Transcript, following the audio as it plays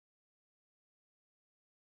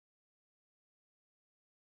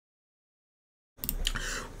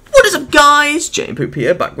guys, JPoop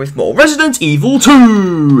here, back with more Resident Evil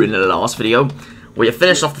 2! In the last video, we have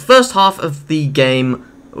finished off the first half of the game.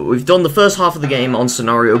 We've done the first half of the game on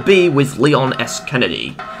Scenario B with Leon S.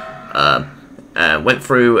 Kennedy. Went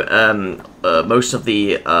through most of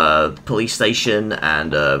the police station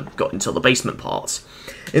and got into the basement parts.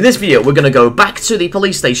 In this video, we're going to go back to the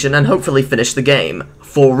police station and hopefully finish the game.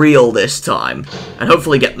 For real this time. And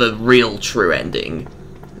hopefully get the real true ending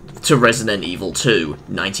to Resident Evil 2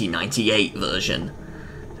 1998 version.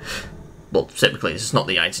 Well, typically it's not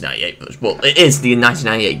the 1998 version. Well, it is the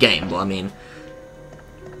 1998 game, but I mean...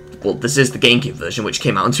 Well, this is the GameCube version, which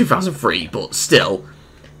came out in 2003, but still.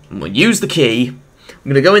 I'm going to use the key. I'm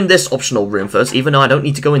going to go in this optional room first, even though I don't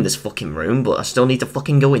need to go in this fucking room, but I still need to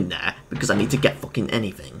fucking go in there, because I need to get fucking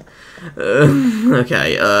anything.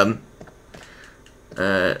 Okay,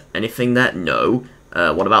 anything there? No.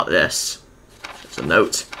 What about this? It's a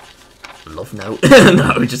note. Love note.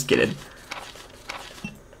 No, just kidding.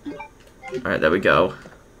 Alright, there we go.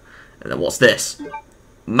 And then what's this?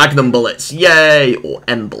 Magnum bullets. Yay! Or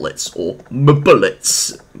M bullets. Or M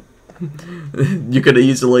bullets. You could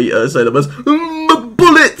easily say them as M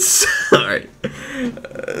bullets! Alright.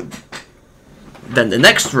 Then the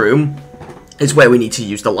next room is where we need to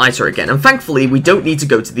use the lighter again, and thankfully we don't need to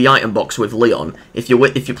go to the item box with Leon. If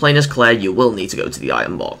you're playing as Claire, you will need to go to the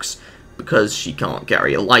item box, because she can't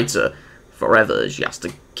carry a lighter forever. She has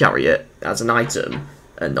to carry it as an item,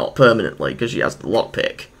 and not permanently, because she has the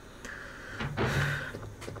lockpick.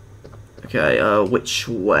 Okay, which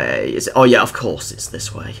way is it? Oh yeah, of course it's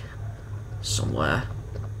this way. Somewhere.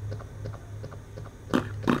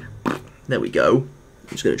 There we go. I'm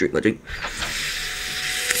just gonna drink my drink.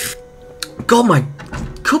 God, my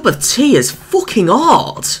cup of tea is fucking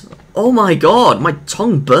hot! Oh my god, my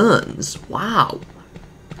tongue burns. Wow.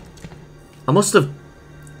 I must have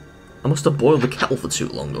boiled the kettle for too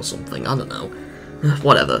long or something, I don't know.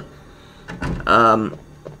 Whatever.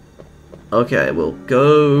 Okay, we'll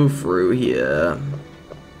go through here.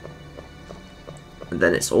 And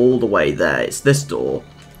then it's all the way there. It's this door.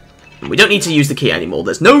 And we don't need to use the key anymore.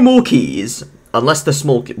 There's no more keys. Unless the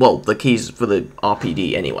small... Well, the keys for the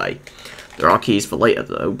RPD anyway. There are keys for later,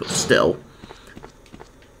 though, but still.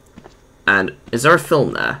 And is there a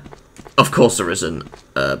film there? Of course there isn't,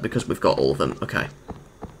 because we've got all of them. Okay.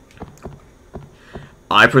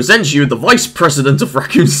 I present you the Vice President of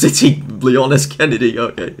Raccoon City, Leon S. Kennedy.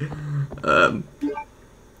 Okay.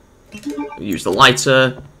 Use the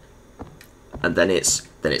lighter. And then it's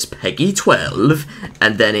Peggy 12.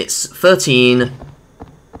 And then it's 13.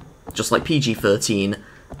 Just like PG-13.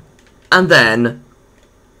 And then...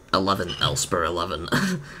 11, Elspur 11.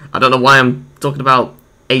 I don't know why I'm talking about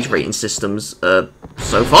age rating systems so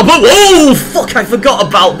far, but whoa! Fuck, I forgot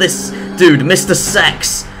about this dude, Mr.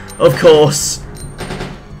 Sex, of course.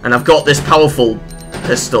 And I've got this powerful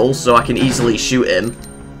pistol, so I can easily shoot him.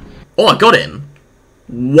 Oh, I got him.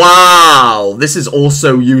 Wow, this is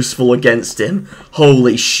also useful against him.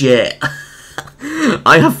 Holy shit.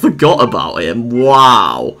 I have forgot about him.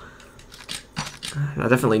 Wow. I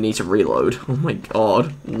definitely need to reload. Oh my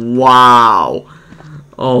god. Wow.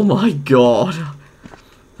 Oh my god.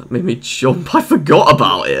 That made me jump. I forgot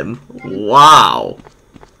about him. Wow.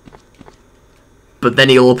 But then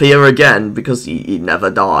he'll appear again because he never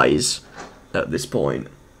dies at this point.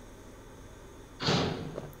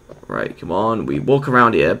 Right, come on. We walk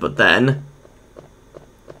around here, but then...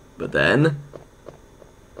 Boom!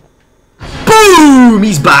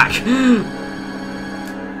 He's back!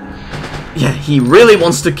 Yeah, he really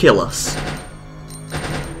wants to kill us.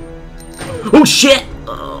 Oh shit!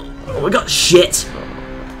 Oh, we got shit.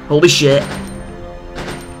 Holy shit.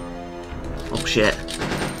 Oh shit.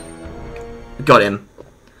 Got him.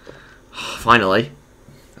 Finally.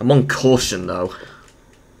 I'm on caution though.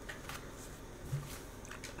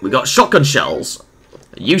 We got shotgun shells.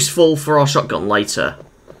 Useful for our shotgun later.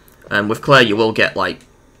 And with Claire you will get like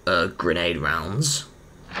grenade rounds.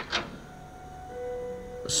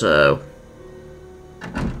 So...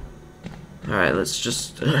 Alright, let's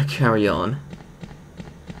just carry on.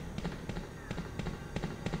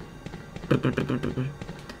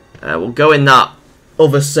 We'll go in that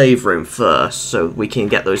other save room first, so we can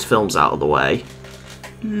get those films out of the way.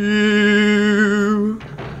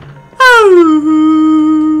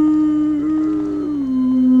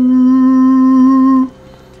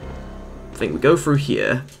 I think we go through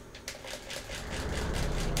here.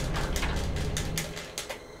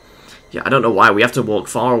 Yeah, I don't know why we have to walk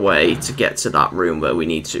far away to get to that room where we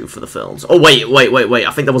need to for the films. Oh, wait.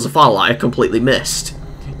 I think there was a firelight I completely missed.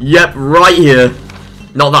 Yep, right here.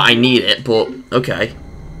 Not that I need it, but okay.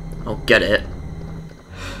 I'll get it.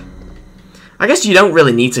 I guess you don't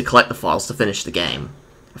really need to collect the files to finish the game.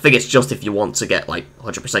 I think it's just if you want to get, like,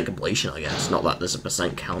 100% completion, I guess. Not that there's a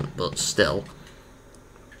percent count, but still.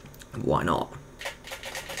 Why not?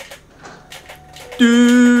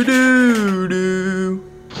 Do.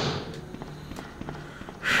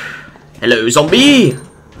 Hello, zombie!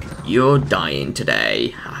 You're dying today.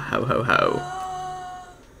 Ho ho ho.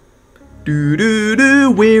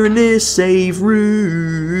 We're in this save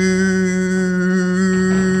room.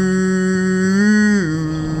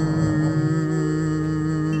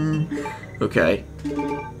 Okay.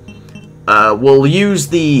 We'll use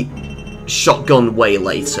the shotgun way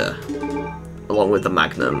later, along with the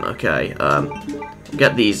magnum. Okay.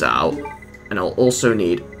 Get these out, and I'll also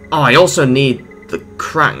need. Oh, I also need the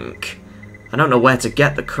crank. I don't know where to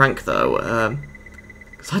get the crank though,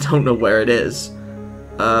 because I don't know where it is.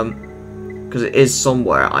 Because it is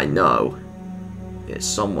somewhere, I know. It's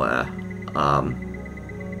somewhere.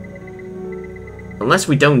 Unless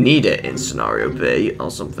we don't need it in Scenario B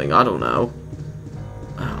or something, I don't know.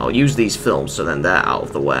 I'll use these films so then they're out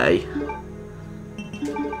of the way.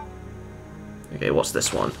 Okay, what's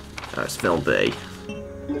this one? It's film B.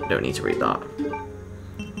 Don't need to read that.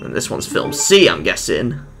 And this one's film C, I'm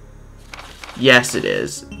guessing. Yes, it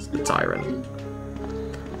is. It's the Tyrant.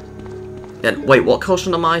 And wait, what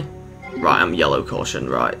caution am I? Right, I'm yellow caution,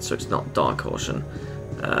 right, so it's not dark caution.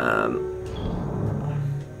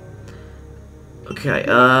 Okay,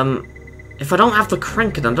 if I don't have the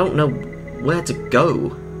crank and I don't know where to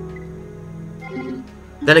go.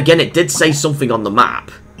 Then again, it did say something on the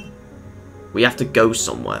map. We have to go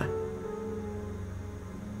somewhere.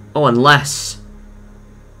 Oh, unless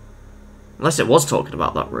it was talking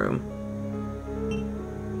about that room.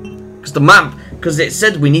 Because the map, because it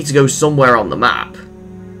said we need to go somewhere on the map.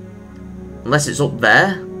 Unless it's up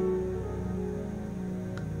there?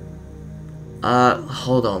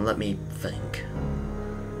 Hold on, let me think.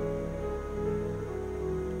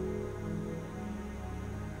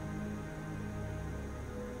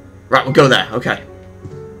 Right, we'll go there, okay.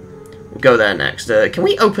 We'll go there next. Can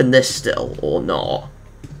we open this still, or not?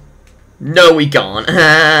 No, we can't.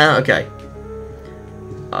 Okay.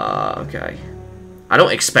 Okay. I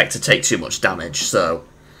don't expect to take too much damage, so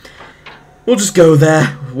we'll just go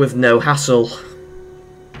there with no hassle.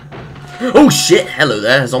 Oh shit! Hello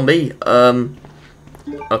there, zombie.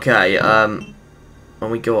 Okay, when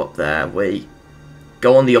we go up there, we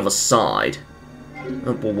go on the other side.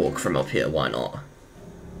 We'll walk from up here, why not?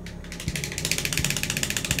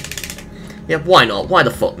 Yeah, why not? Why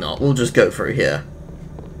the fuck not? We'll just go through here.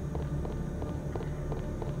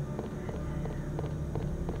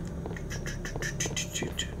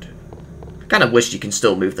 Kind of wish you can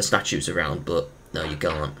still move the statues around, but no, you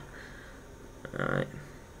can't. Alright.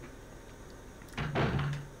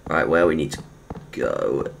 Right, where we need to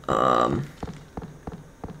go. Oh,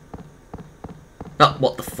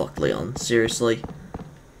 what the fuck, Leon? Seriously?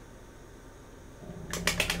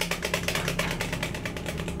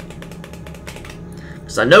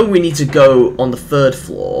 Because I know we need to go on the 3rd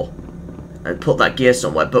floor and put that gear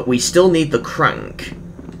somewhere, but we still need the crank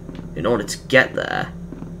in order to get there.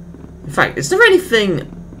 In fact, is there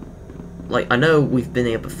anything, like, I know we've been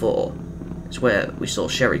here before. It's where we saw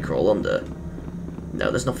Sherry crawl under. No,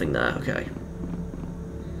 there's nothing there, okay.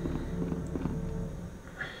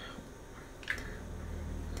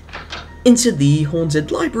 Into the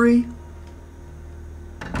haunted library.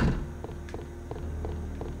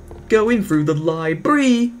 Going through the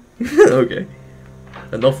library. Okay.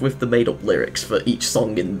 Enough with the made-up lyrics for each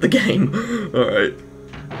song in the game. Alright.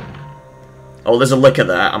 Oh, there's a licker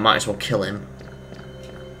there. I might as well kill him.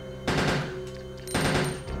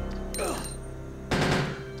 Oh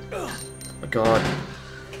my god.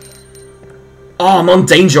 Oh, I'm on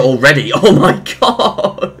danger already. Oh my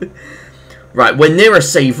god. Right, we're near a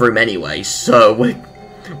save room anyway, so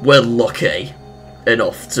we're lucky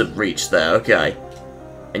enough to reach there, okay.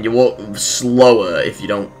 And you walk slower if you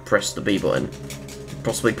don't press the B button.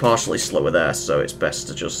 Possibly partially slower there, so it's best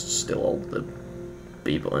to just still hold the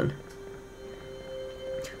B button.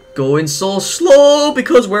 Going so slow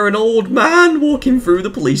because we're an old man walking through the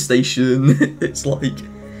police station. It's like,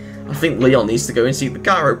 I think Leon needs to go and see the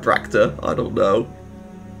chiropractor. I don't know.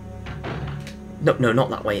 No, not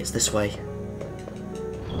that way. It's this way.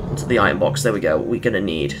 Onto the iron box. There we go. We're gonna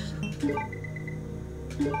need.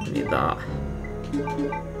 We need that.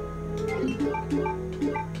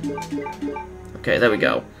 Okay, there we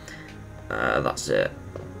go. That's it.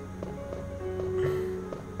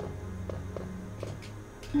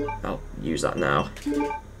 I'll use that now.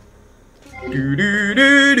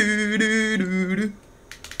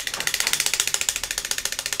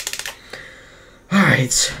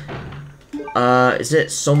 Alright. Is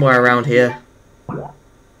it somewhere around here?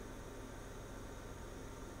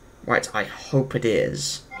 Right, I hope it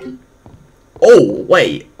is. Oh,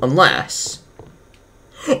 wait, unless...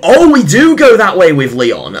 Oh, we do go that way with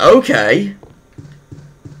Leon, okay.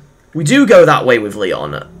 We do go that way with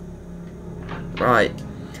Leon. Right.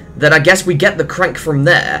 Then I guess we get the crank from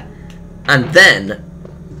there, and then...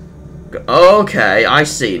 Okay, I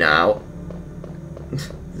see now.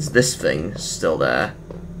 This thing still there.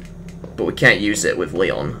 But we can't use it with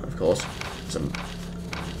Leon, of course.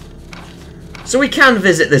 So we can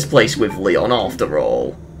visit this place with Leon after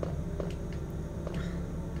all.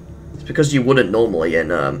 It's because you wouldn't normally in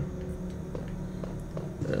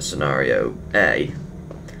scenario A.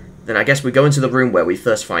 Then I guess we go into the room where we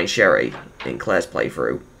first find Sherry in Claire's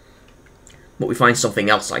playthrough. But we find something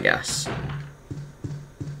else, I guess.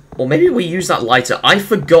 Or maybe we use that lighter. I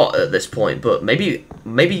forgot at this point, but maybe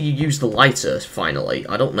you use the lighter finally.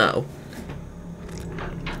 I don't know.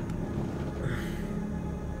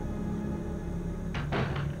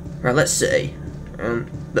 Right, let's see.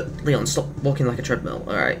 Leon, stop walking like a treadmill.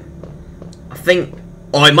 Alright. I think...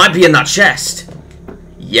 Oh, it might be in that chest.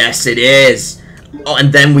 Yes, it is. Oh,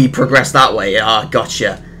 and then we progress that way. Ah,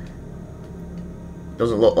 gotcha.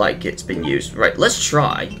 Doesn't look like it's been used. Right, let's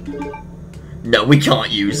try. No, we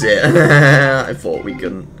can't use it. I thought we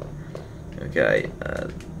couldn't. Okay,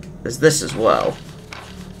 there's this as well.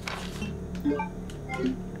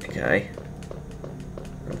 Okay.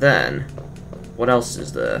 And then, what else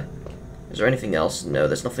is there? Is there anything else? No,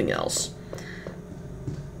 there's nothing else.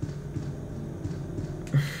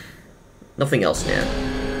 Nothing else here.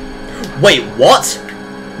 Wait, what?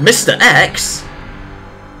 Mr. X?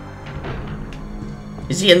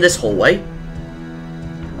 Is he in this hallway?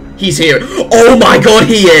 He's here. Oh my god,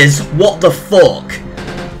 he is! What the fuck?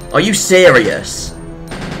 Are you serious?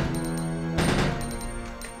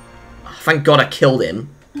 Thank god I killed him.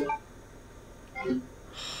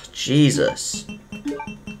 Jesus.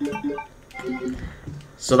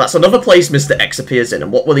 So that's another place Mr. X appears in,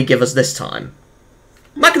 and what will he give us this time?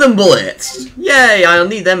 Magnum bullets! Yay, I'll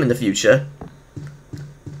need them in the future.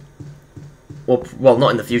 Well,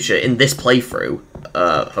 not in the future, in this playthrough,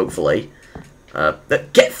 hopefully.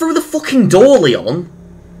 Get through the fucking door, Leon!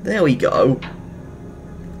 There we go.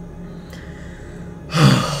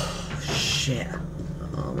 Shit.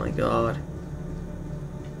 Oh my god.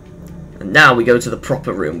 And now we go to the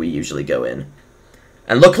proper room we usually go in.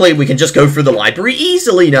 And luckily we can just go through the library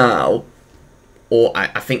easily now. Or,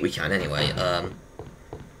 I think we can anyway.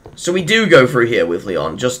 So we do go through here with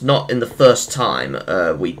Leon, just not in the first time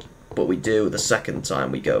but we do the second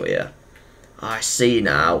time we go here. I see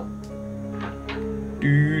now.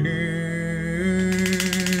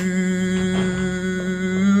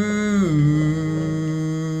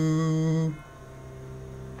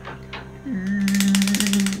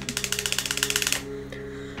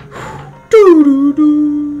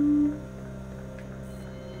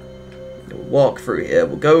 We'll walk through here.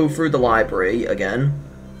 We'll go through the library again.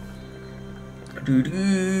 To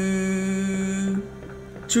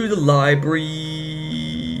the library.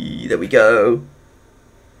 There we go.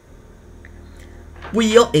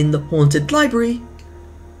 We are in the haunted library.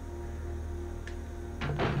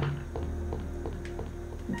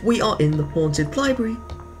 We are in the haunted library.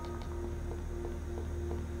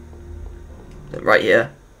 Right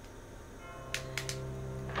here.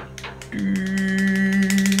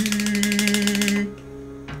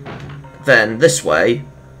 Then this way.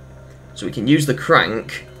 So we can use the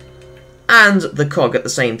crank and the cog at the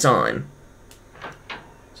same time.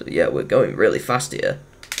 So yeah, we're going really fast here.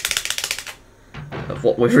 Of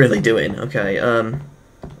what we're really doing. Okay,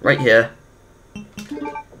 right here.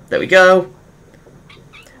 There we go.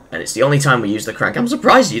 And it's the only time we use the crank. I'm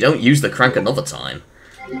surprised you don't use the crank another time.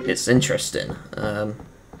 It's interesting.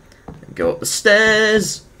 Go up the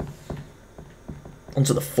stairs.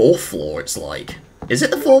 Onto the 4th floor, it's like. Is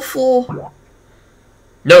it the 4th floor?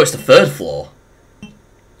 No, it's the 3rd floor.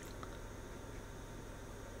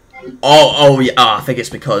 Oh yeah, I think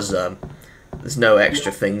it's because there's no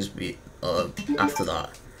extra things after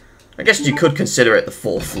that. I guess you could consider it the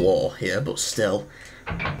 4th floor here, but still.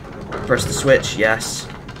 Press the switch, yes.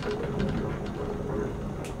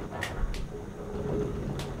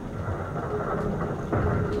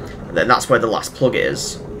 And then that's where the last plug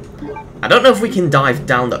is. I don't know if we can dive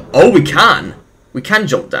down the... Oh, we can! We can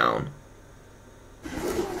jump down.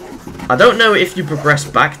 I don't know if you progress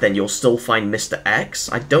back, then you'll still find Mr.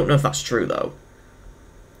 X. I don't know if that's true, though.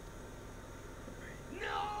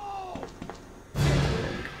 No!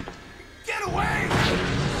 Get away!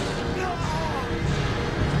 No!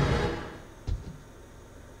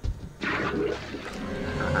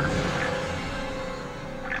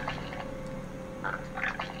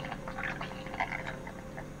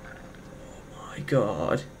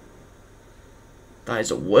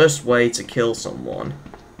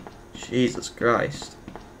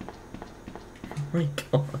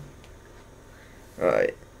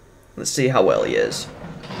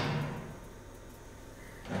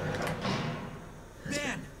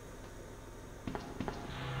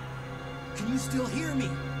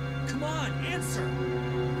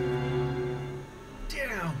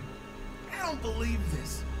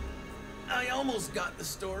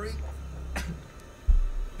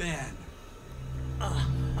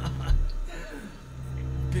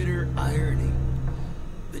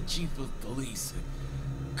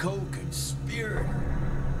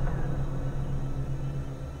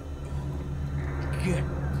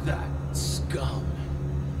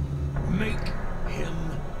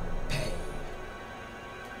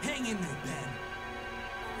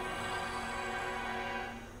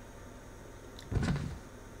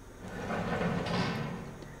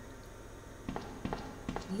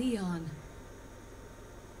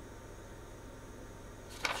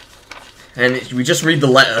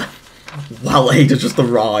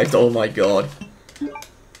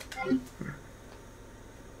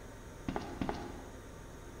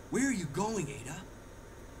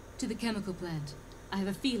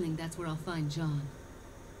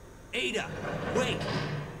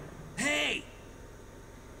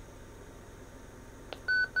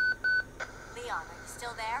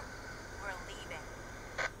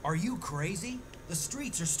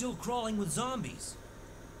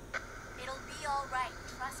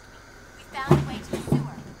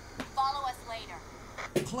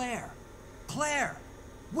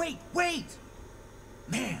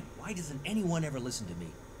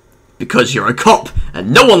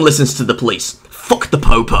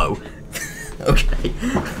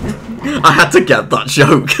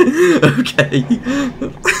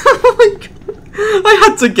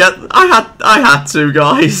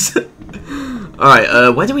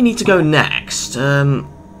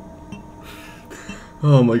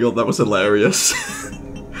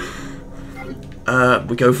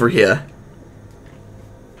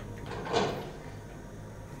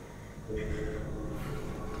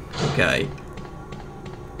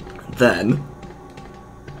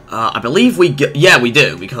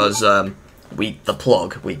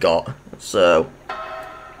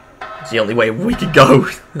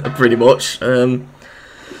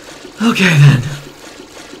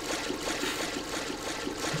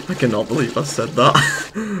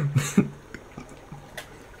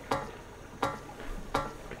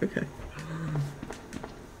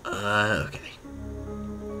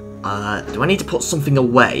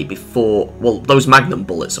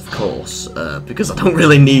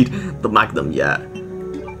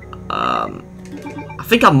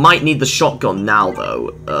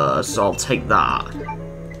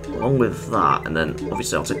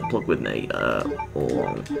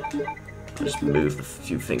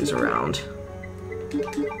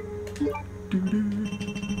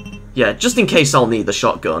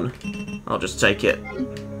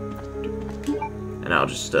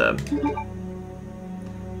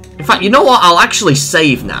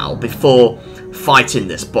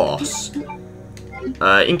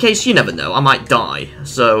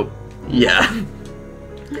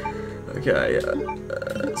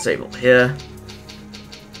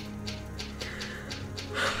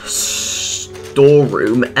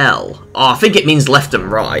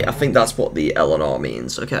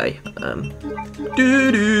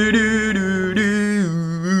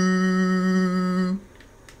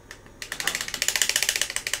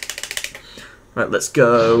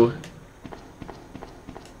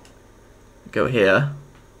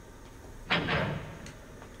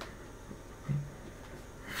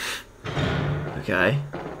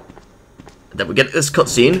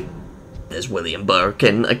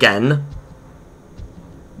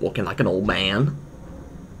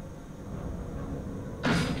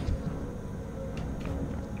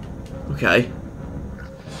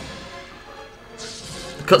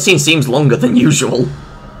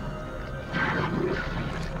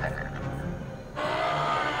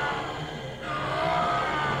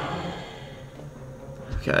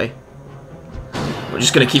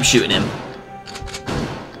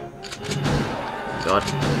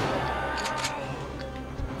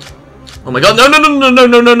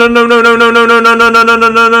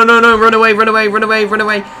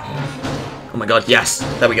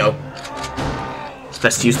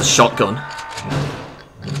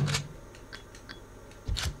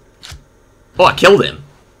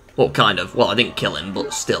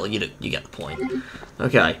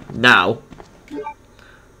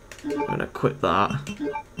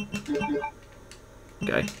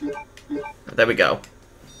 Okay. There we go.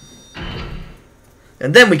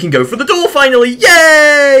 And then we can go for the door finally!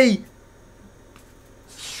 Yay!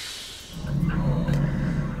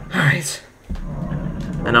 Alright.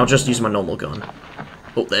 And I'll just use my normal gun.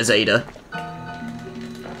 Oh, there's Ada.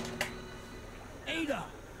 Ada!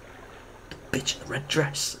 The bitch in the red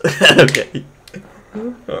dress. Okay.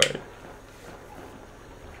 Alright.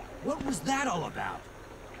 What was that all about?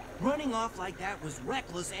 Running off like that was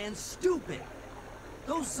reckless and stupid.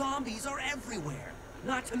 Those zombies are everywhere.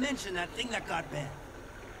 Not to mention that thing that got bent.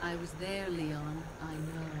 I was there, Leon. I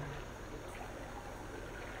know.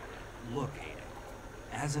 Look, Ada.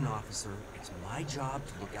 As an officer, it's my job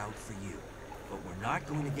to look out for you. But we're not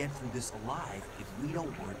going to get through this alive if we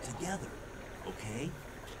don't work together. Okay?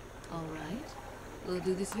 All right. We'll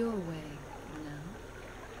do this your way, now.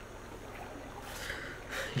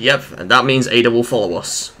 Yep, and that means Ada will follow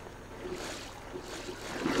us.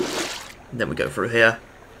 And then we go through here.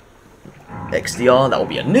 XDR, that will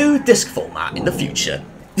be a new disc format in the future.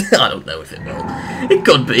 I don't know if it will. It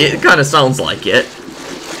could be, it kind of sounds like it.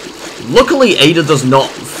 Luckily, Ada does not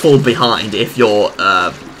fall behind if you're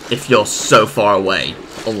so far away,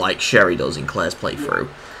 unlike Sherry does in Claire's playthrough.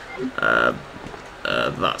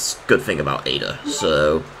 That's a good thing about Ada.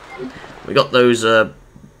 So, we got those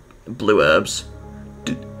blue herbs.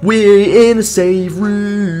 We're in a safe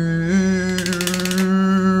room.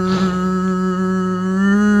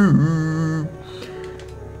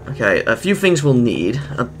 Okay, a few things we'll need.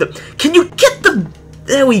 Can you get the...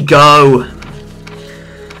 There we go.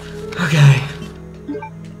 Okay.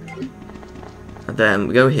 And then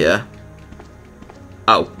we go here.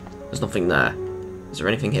 Oh, there's nothing there. Is there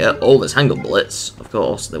anything here? Oh, there's handgun bullets. Of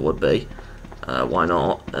course, there would be. Why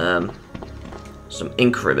not? Some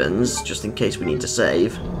ink ribbons, just in case we need to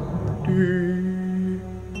save.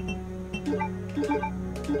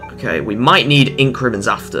 Okay, we might need ink ribbons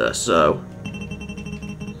after, so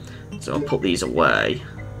I'll put these away.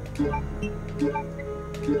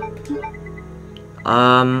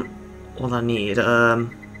 What I need, in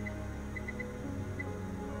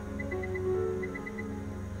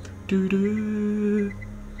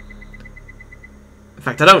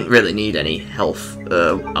fact, I don't really need any health.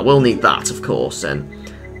 I will need that, of course,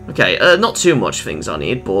 and... Okay, not too much things I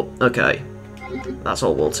need, but okay. That's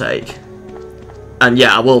all we'll take. And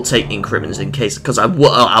yeah, I will take ink ribbons in case, because I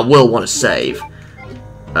will want to save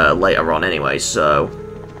later on anyway, so...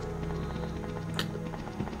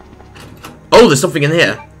 Oh, there's something in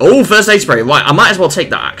here. Oh, first aid spray. Right, I might as well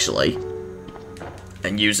take that, actually.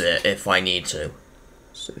 And use it if I need to.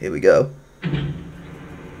 So here we go. Here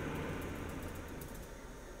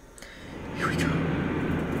we go.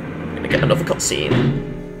 I'm gonna get another cutscene.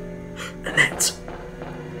 Annette.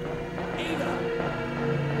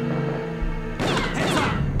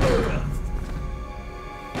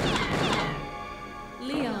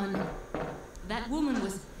 Leon, that woman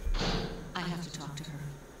was... I have to talk to her.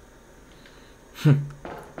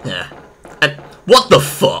 Yeah. And what the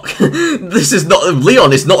fuck? This is not...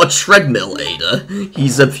 Leon is not a treadmill, Ada.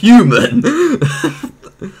 He's a human.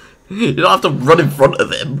 You don't have to run in front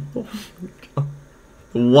of him.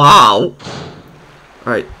 Wow.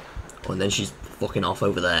 Alright. Oh, and then she's fucking off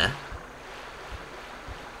over there.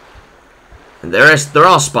 And there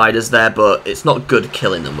are spiders there, but it's not good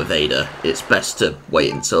killing them with Ada. It's best to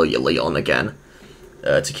wait until you're Leon again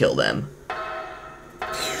to kill them.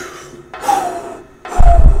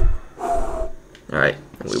 Alright,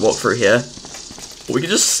 and we walk through here. We can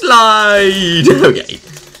just slide! Okay.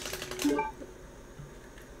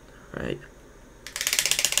 Right.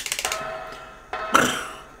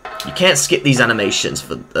 You can't skip these animations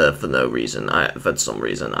for no reason. For some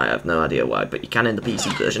reason. I have no idea why, but you can in the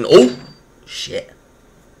PC version. Oh! Shit.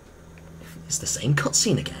 It's the same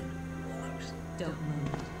cutscene again. Almost. Don't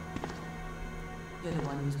move. You're the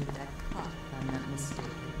one who's with that cop, if I'm not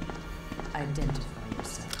mistaken. Identify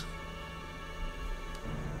yourself.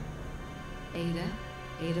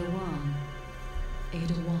 Ada Wong.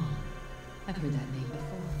 Ada Wong. I've heard that name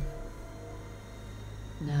before.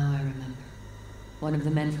 Now I remember. One of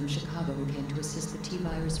the men from Chicago who came to assist the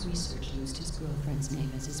T-virus research used his girlfriend's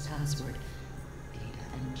name as his password. Ada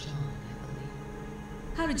and John, I believe.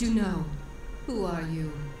 How did you know? Who are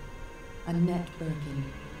you? Annette Birkin.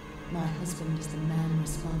 My husband is the man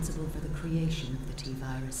responsible for the creation of the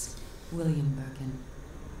T-virus. William Birkin.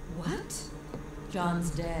 What?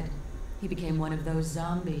 John's dead. He became one of those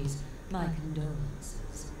zombies. My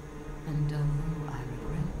condolences. And although I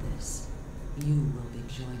regret this, you will be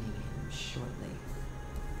joining him shortly.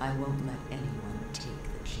 I won't let anyone take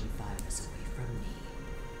the G-virus away from me.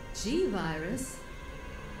 G-virus?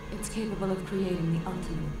 It's capable of creating the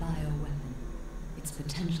ultimate bioweapon. its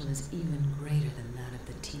potential is even greater than that of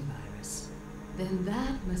the T-virus. Then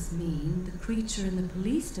that must mean the creature in the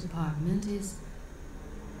police department is...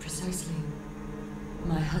 Precisely.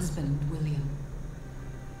 My husband, William.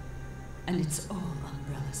 And it's all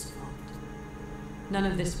Umbrella's fault. None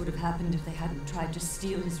of this would have happened if they hadn't tried to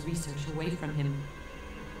steal his research away from him.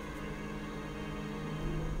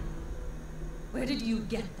 Where did you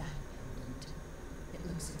get that pendant? It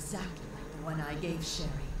looks exactly like the one I gave Sherry.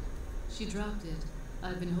 She dropped it.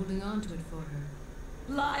 I've been holding on to it for her.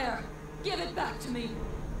 Liar! Give it back to me!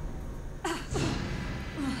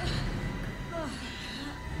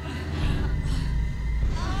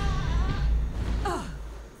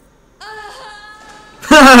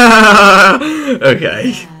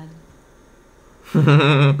 Okay.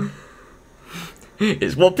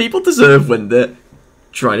 It's what people deserve when they're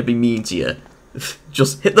trying to be mean to you.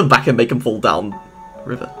 Just hit them back and make them fall down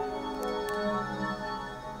river.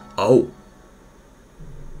 Oh.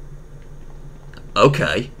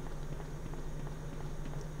 Okay.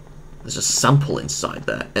 There's a sample inside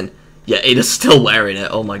there, and yeah, Ada's still wearing it.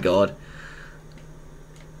 Oh my god.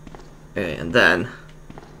 Okay, and then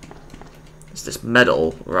there's this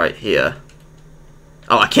medal right here.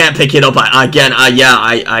 Oh, I can't pick it up again.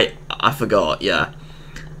 I forgot. Yeah.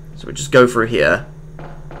 So we just go through here.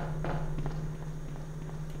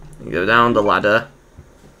 You go down the ladder,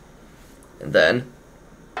 and then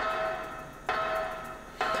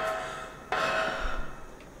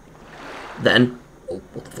oh,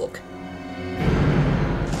 what the fuck?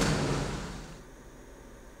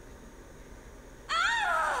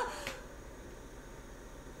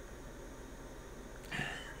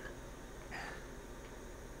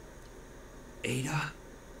 Ada?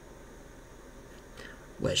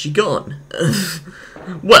 Where's she gone?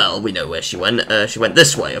 Well, we know where she went. She went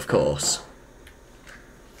this way, of course.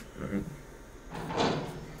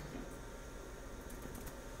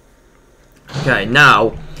 Okay,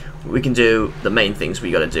 now we can do the main things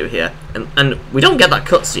we gotta do here. And we don't get that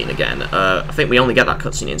cutscene again. I think we only get that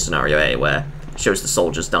cutscene in Scenario A, where it shows the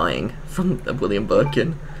soldiers dying from William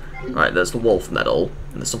Birkin. Right, there's the wolf medal.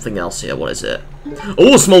 And there's something else here. What is it?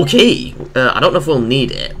 Oh, a small key! I don't know if we'll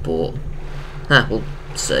need it, but... we'll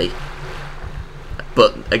see.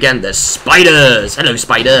 But, again, there's spiders! Hello,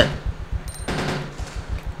 spider!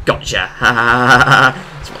 Gotcha!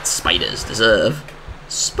 That's what spiders deserve.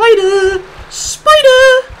 Spider!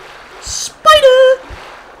 Spider! Spider!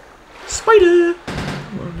 Spider!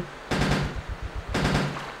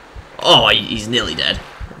 Oh, he's nearly dead.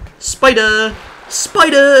 Spider!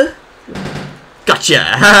 Spider!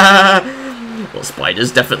 Gotcha! Well,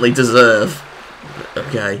 spiders definitely deserve.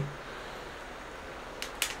 Okay.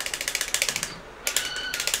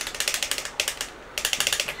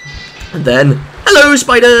 And then, hello,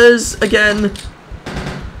 spiders! Again!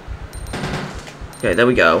 Okay, there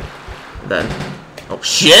we go. Then, oh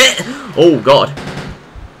shit! Oh god.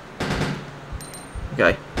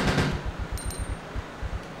 Okay.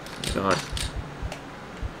 God.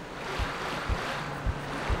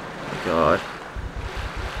 God.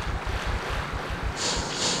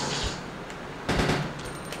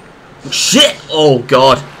 Shit! Oh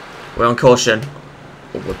god. We're on caution.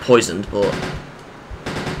 Oh, we're poisoned, but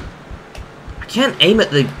I can't aim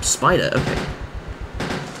at the spider. Okay.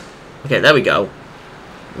 Okay, there we go.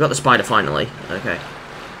 We got the spider finally. Okay.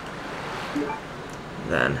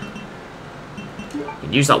 Then you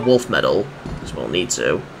can use that wolf medal, because we'll need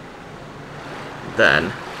to.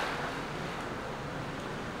 Then.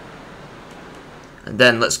 And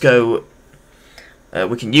then let's go.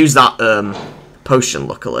 We can use that potion,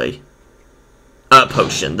 luckily.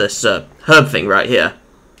 Potion, this herb thing right here.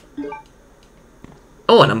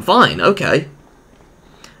 Oh, and I'm fine. Okay.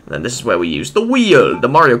 And then this is where we use the wheel, the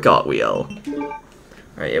Mario Kart wheel.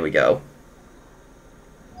 Alright, here we go.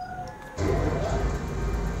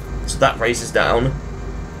 So that raises down.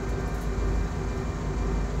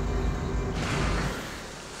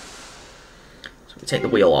 So we take the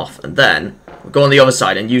wheel off, and then we'll go on the other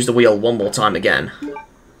side and use the wheel one more time again.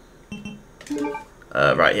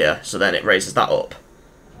 Right here. So then it raises that up.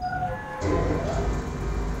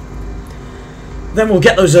 Then we'll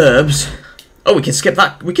get those herbs. Oh, we can skip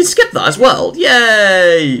that. We can skip that as well.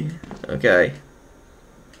 Yay! Okay.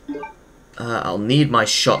 I'll need my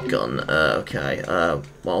shotgun. Okay.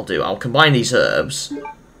 What I'll do, I'll combine these herbs,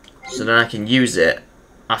 so then I can use it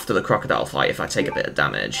after the crocodile fight if I take a bit of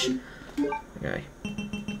damage. Okay.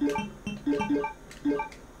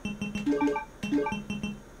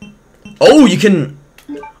 Oh, you can...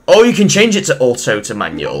 Oh, you can change it to auto to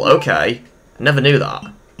manual. Okay. I never knew that.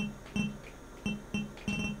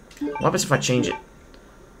 What happens if I change it?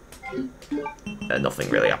 Nothing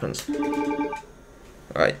really happens.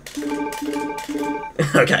 Alright.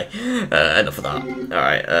 Okay, enough of that.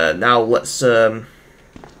 Alright, now let's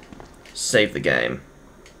save the game.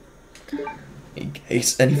 In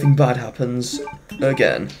case anything bad happens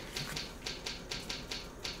again.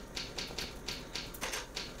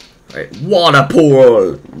 Alright, water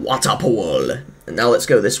pool! Water pool! And now let's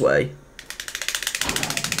go this way.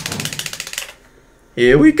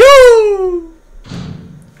 Here we go!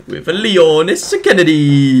 With a Leon S.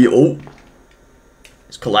 Kennedy! Oh!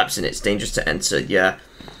 It's collapsing, it's dangerous to enter, yeah.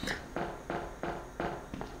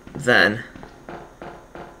 Then...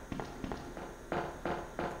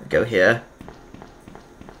 go here.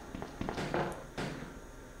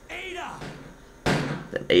 Ada!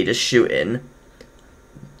 Then Ada's shooting.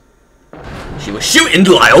 She was shooting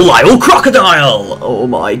Lyle Crocodile! Oh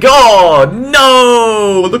my god!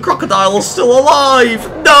 No! The crocodile's still alive!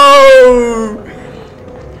 No!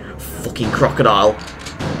 Fucking crocodile.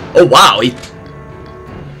 Oh wow, he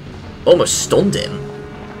almost stunned him.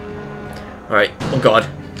 Alright, oh god.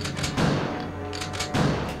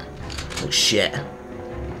 Oh shit.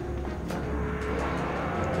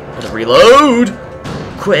 Gotta reload!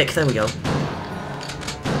 Quick, there we go.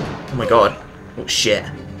 Oh my god. Oh shit.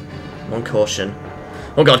 One caution.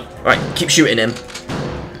 Oh god. Alright, keep shooting him.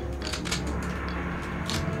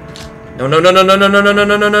 No, no, no, no, no, no, no, no, no,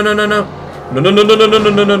 no, no, no, no, no, no. No, no, no, no, no, no, no,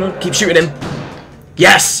 no, no, no. Keep shooting him.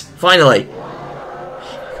 Yes! Finally.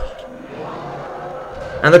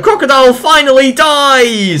 And the crocodile finally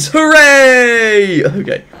dies! Hooray!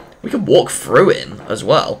 Okay. We can walk through him as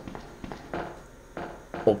well.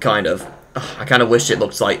 Well, kind of. I kind of wish it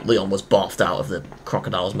looked like Leon was barfed out of the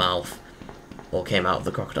crocodile's mouth. Or came out of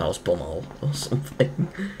the crocodile's bumhole or something.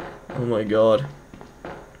 Oh my god.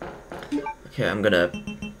 Okay, I'm gonna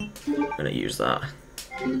use that.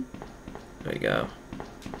 There we go.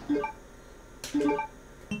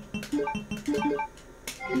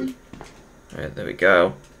 Alright, there we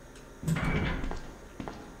go.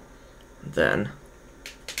 And then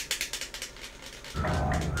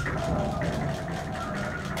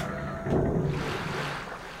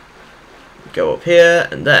go up here,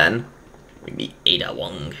 and then we meet Ada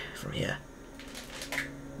Wong from here.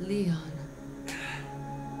 Leon.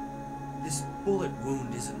 This bullet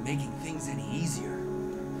wound isn't making things any easier.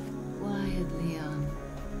 Quiet, Leon.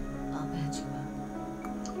 I'll patch you up.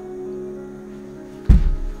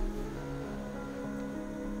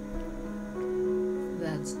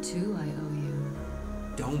 That's 2 I owe you.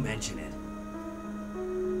 Don't mention it.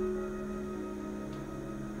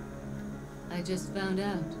 I just found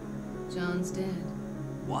out. John's dead.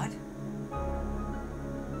 What?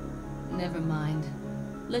 Never mind.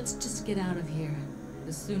 Let's just get out of here.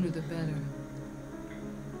 The sooner the better.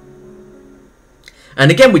 And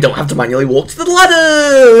again, we don't have to manually walk to the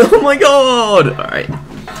ladder! Oh my god! Alright.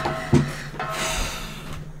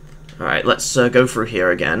 Alright, let's go through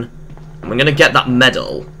here again. And we're gonna get that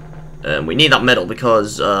medal. We need that medal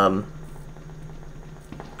because of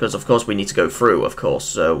course we need to go through, of course,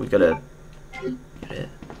 so we gotta get it.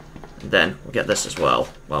 And then we'll get this as well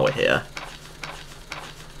while we're here.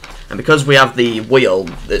 And because we have the wheel,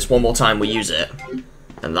 it's one more time we use it.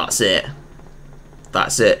 And that's it.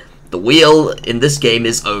 That's it. The wheel in this game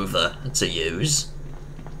is over to use.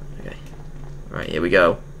 Okay. Right, here we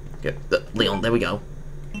go. Leon, there we go.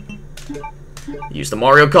 Use the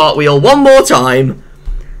Mario Kart wheel one more time.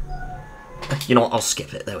 You know what, I'll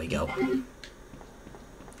skip it. There we go.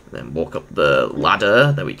 Then walk up the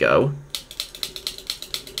ladder. There we go.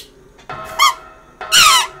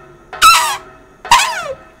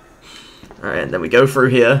 Alright, and then we go through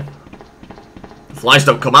here. The flies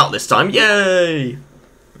don't come out this time. Yay!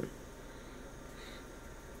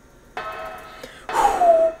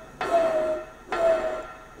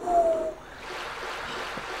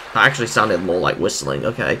 That actually sounded more like whistling.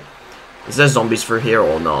 Okay. Is there zombies through here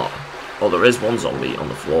or not? Oh, there is one zombie on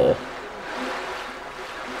the floor.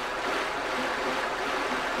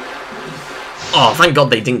 Oh, thank God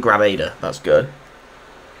they didn't grab Ada. That's good.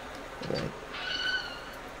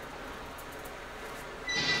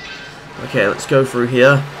 Okay, let's go through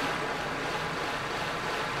here.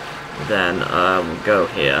 Then, we'll go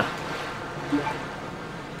here.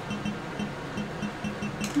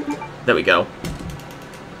 There we go.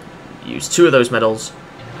 Use 2 of those medals.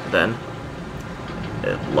 Then,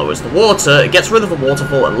 it lowers the water. It gets rid of the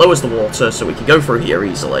waterfall and lowers the water so we can go through here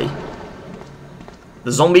easily.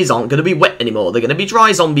 The zombies aren't going to be wet anymore. They're going to be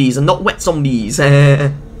dry zombies and not wet zombies.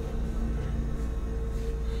 Alright.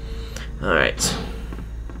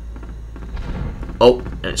 Oh,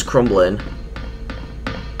 and it's crumbling.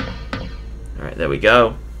 Alright, there we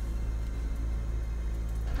go.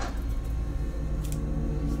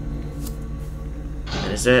 And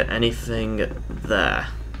Is there anything there?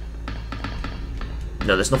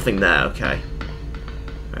 No, there's nothing there, okay.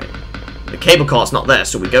 Right. The cable car's not there,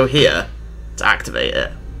 so we go here to activate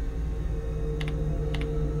it.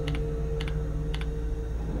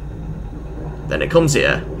 Then it comes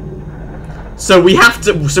here. So we have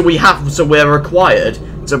to, so we're required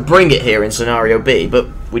to bring it here in scenario B, but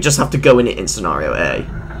we just have to go in it in scenario A.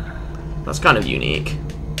 That's kind of unique.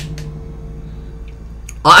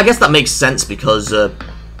 I guess that makes sense because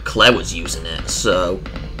Claire was using it, so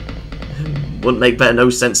wouldn't make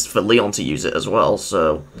no sense for Leon to use it as well,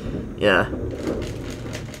 so yeah.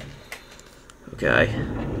 Okay,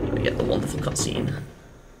 we get the wonderful cutscene.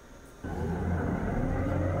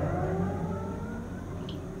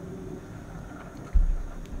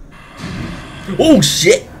 Oh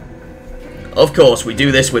shit! Of course, we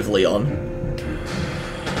do this with Leon.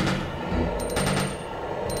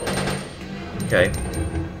 Okay.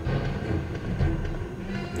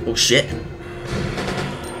 Oh shit.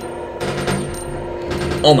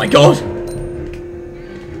 Oh my god!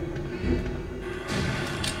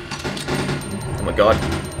 Oh my god.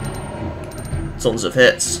 Tons of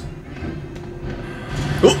hits.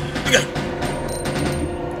 Oh, okay.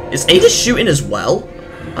 Is Ada shooting as well?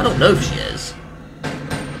 I don't know if she is.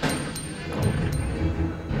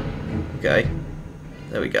 Okay.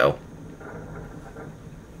 There we go.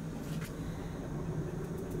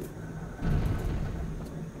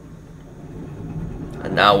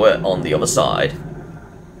 And now we're on the other side.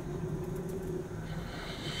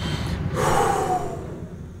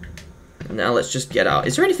 Now let's just get out.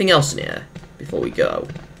 Is there anything else in here before we go?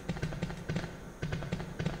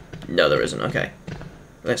 No, there isn't. Okay.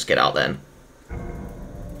 Let's get out then.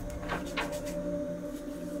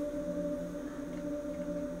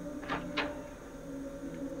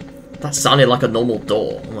 That sounded like a normal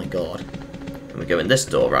door. Oh my god. And we go in this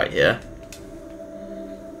door right here.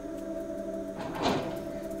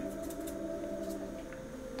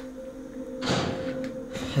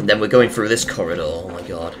 And then we're going through this corridor. Oh my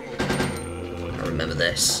god. I remember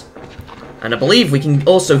this. And I believe we can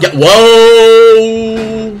also get...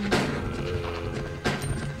 Whoa!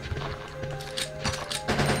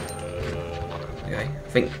 Okay.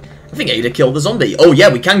 I think Ada killed the zombie. Oh yeah,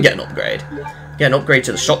 we can get an upgrade. Get an upgrade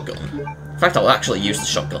to the shotgun. In fact, I'll actually use the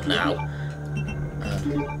shotgun now.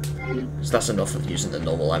 So that's enough of using the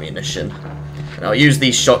normal ammunition. And I'll use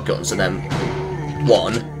these shotguns and then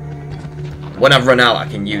one. When I've run out, I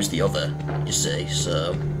can use the other, you see,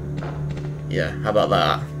 so... Yeah, how about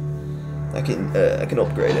that? I can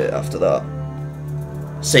upgrade it after that.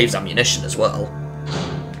 Saves ammunition as well.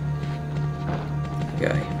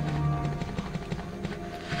 Okay.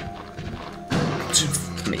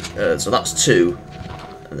 So that's 2.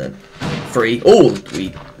 And then 3. Oh,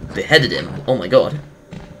 we beheaded him. Oh my god.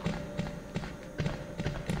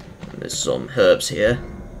 And there's some herbs here.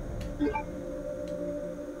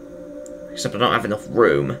 Except I don't have enough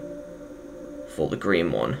room for the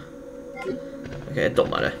green one. Okay, it don't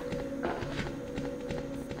matter.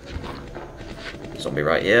 Zombie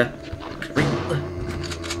right here.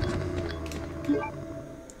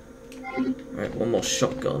 Right, one more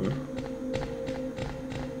shotgun.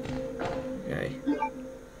 Okay.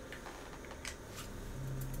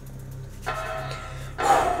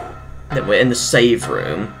 Then we're in the save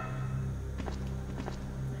room.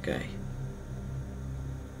 Okay.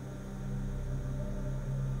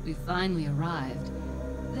 We finally arrived.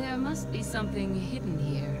 There must be something hidden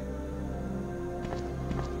here.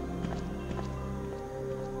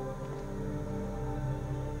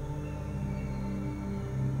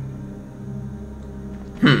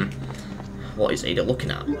 What is Ada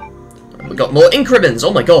looking at? And we got more ink ribbons!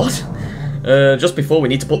 Oh my god! Just before we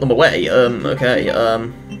need to put them away. Okay, I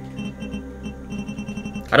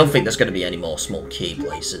don't think there's going to be any more small key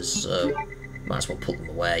places, so might as well put them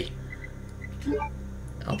away.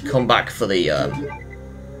 I'll come back for the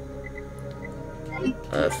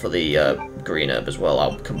green herb as well.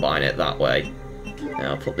 I'll combine it that way. And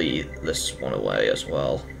I'll put this one away as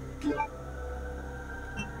well.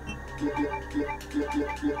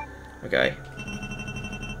 Okay.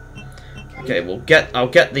 Okay, I'll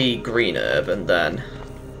get the green herb and then,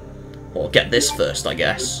 or get this first, I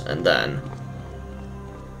guess, and then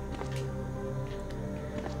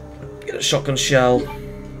get a shotgun shell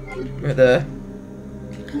right there.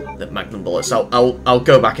 The magnum bullets. I'll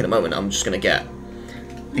go back in a moment. I'm just gonna get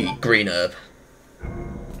the green herb.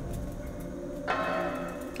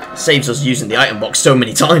 Saves us using the item box so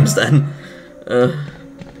many times then.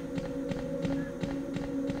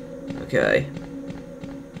 Okay.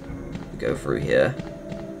 Go through here.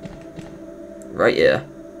 Right here.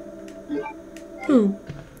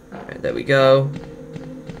 Right, there we go.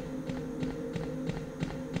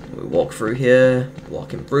 walk through here,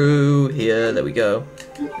 walking through here, there we go.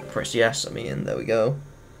 Press yes, I mean, there we go.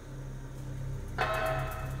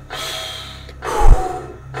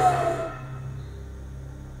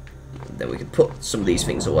 Then we can put some of these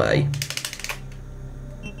things away.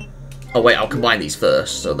 Oh wait, I'll combine these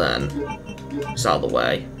first, so then it's out of the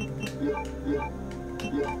way.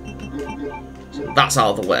 So that's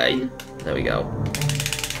out of the way. There we go.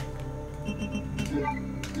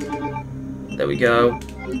 There we go.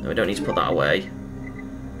 No, we don't need to put that away.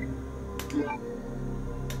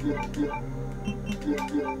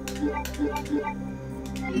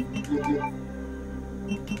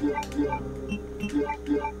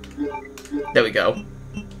 There we go.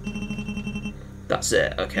 That's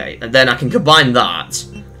it, okay. And then I can combine that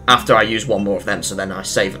after I use one more of them, so then I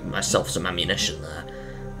save myself some ammunition there.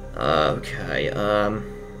 Okay,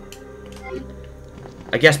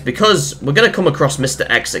 I guess because we're going to come across Mr.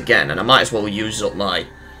 X again, and I might as well use up my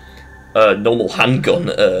normal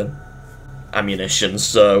handgun ammunition,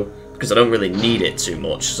 so because I don't really need it too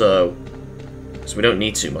much, so we don't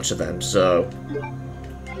need too much of them, so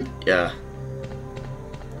yeah.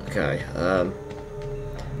 Okay, that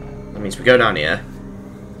means we go down here.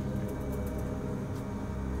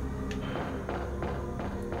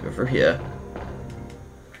 Go through here.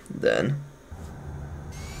 Then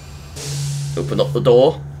open up the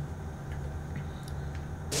door.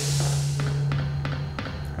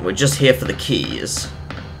 We're just here for the keys.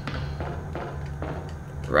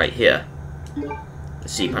 Right here. The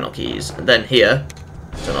C-panel keys. And then here,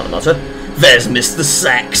 turn on the motor. There's Mr.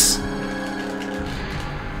 Sex!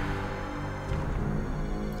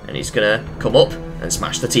 And he's gonna come up and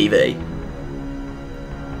smash the TV.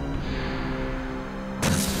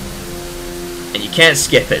 And you can't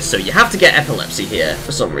skip it, so you have to get epilepsy here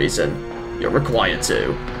for some reason. You're required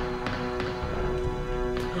to.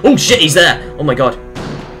 Oh shit, he's there! Oh my god.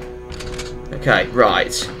 Okay,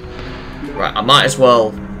 right. Right, I might as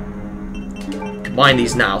well combine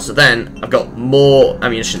these now, so then I've got more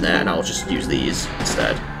ammunition there, and I'll just use these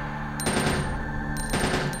instead.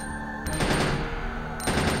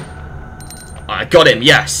 I got him,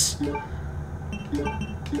 yes!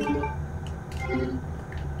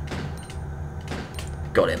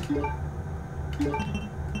 Got him.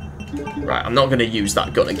 Right, I'm not going to use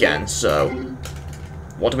that gun again, so...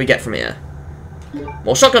 What do we get from here?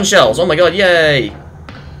 More shotgun shells! Oh my god, yay!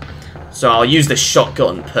 So I'll use this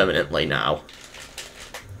shotgun permanently now,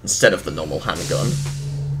 instead of the normal handgun.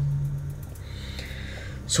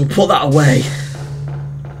 So we'll put that away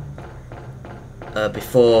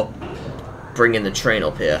before bringing the train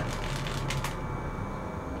up here.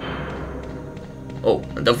 Oh,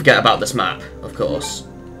 and don't forget about this map, of course.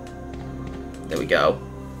 There we go.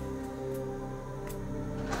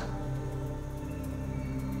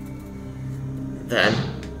 Then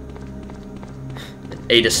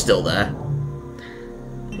Ada's still there.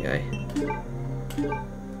 Okay.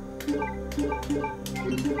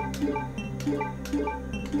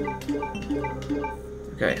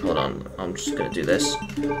 Okay, hold on. I'm just gonna do this.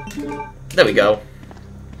 There we go.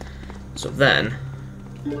 So then,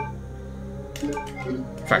 in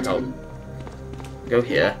fact, I'll go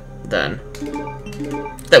here. Then,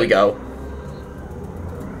 there we go.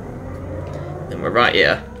 Then we're right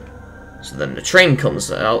here. So then the train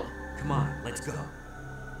comes out. Come on, let's go.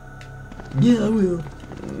 Yeah, I will.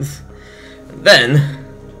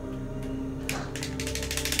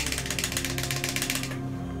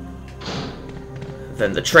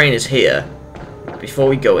 Then the train is here. Before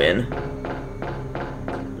we go in,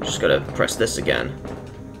 I'm just gotta press this again.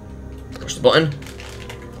 Push the button.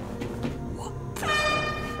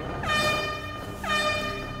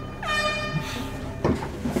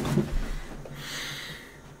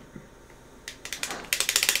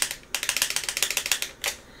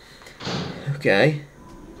 Okay,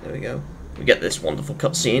 there we go. We get this wonderful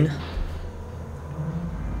cutscene.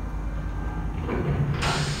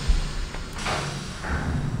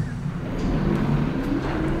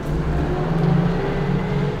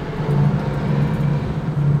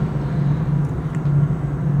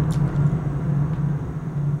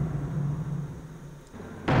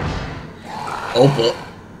 Oh, but...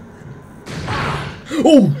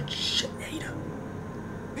 Oh, shit, Ada.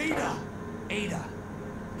 Ada! Ada!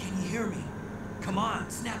 Can you hear me? Come on,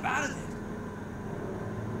 snap out of it!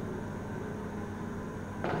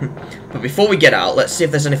 But before we get out, let's see if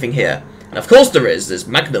there's anything here. And of course there is. There's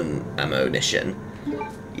magnum ammunition.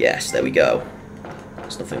 Yes, there we go.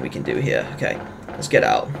 There's nothing we can do here. Okay, let's get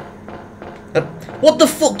out. What the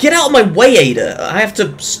fuck? Get out of my way, Ada! I have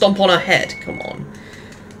to stomp on her head. Come on.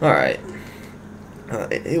 Alright.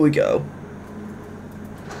 Here we go.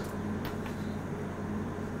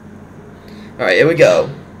 Alright, here we go.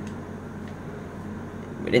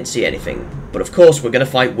 We didn't see anything. But of course we're going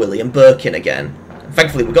to fight William Birkin again.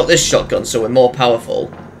 Thankfully we got this shotgun, so we're more powerful.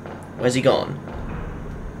 Where's he gone?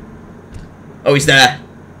 Oh, he's there!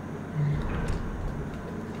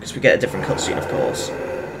 Because we get a different cutscene, of course.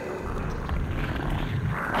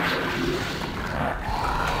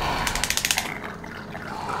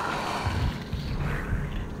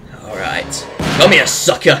 Alright. Come here,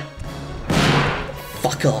 sucker!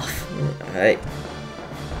 Fuck off. Alright.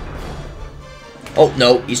 Oh,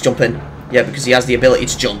 no, he's jumping. Yeah, because he has the ability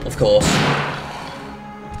to jump, of course.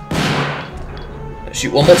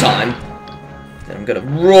 Shoot one more time. Then I'm gonna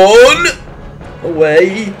run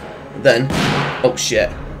away. And then, oh shit.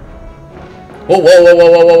 Whoa, whoa, whoa, whoa,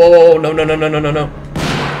 whoa, whoa, whoa, no, no, no, no, no, no, no.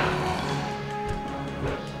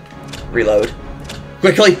 Reload.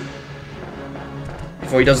 Quickly!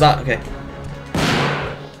 Before he does that, okay.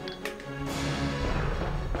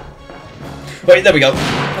 Wait, there we go.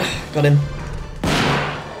 Got him.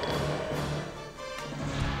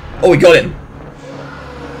 Oh, we got him.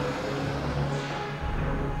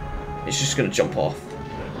 He's just gonna jump off.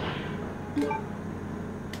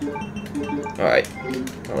 Alright.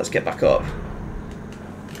 Now let's get back up.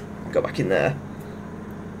 Go back in there.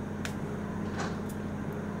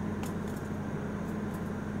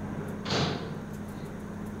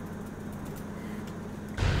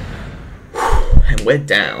 And we're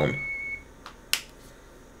down.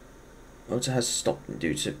 Motor has stopped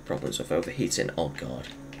due to problems with overheating. Oh god.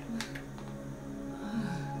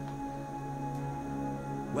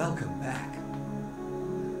 Welcome back.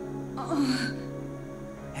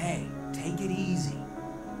 Hey, take it easy.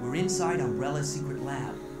 We're inside Umbrella's secret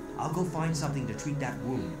lab. I'll go find something to treat that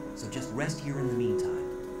wound, so just rest here in the meantime.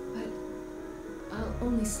 But I'll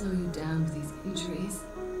only slow you down with these injuries.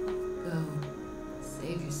 Go.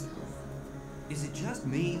 Save yourself. Is it just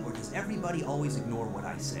me, or does everybody always ignore what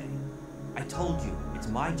I say? I told you, it's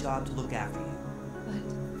my job to look after you. But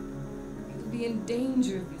you'll be in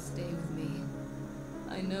danger if you stay with me.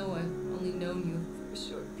 I know I've only known you for a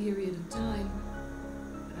short period of time,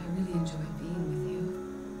 but I really enjoy being with you.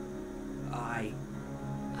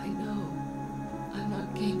 I know I'm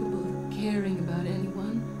not capable of caring about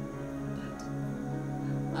anyone,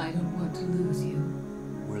 but I don't want to lose you.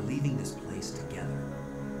 We're leaving this place together.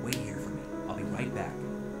 Wait here for me. I'll be right back.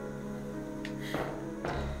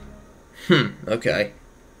 Okay.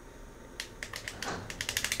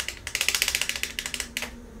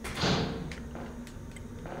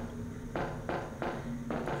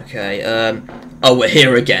 Okay, oh, we're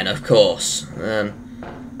here again, of course.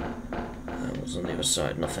 What's on the other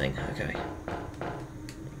side? Nothing. Okay.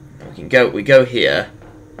 We go here.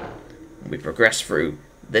 And we progress through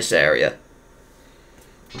this area.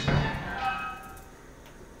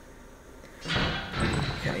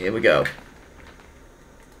 Okay, here we go.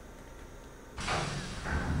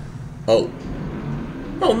 Oh.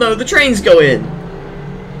 Oh no, the train's going!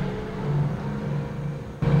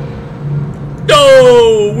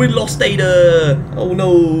 No! We lost Ada! Oh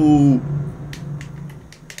no!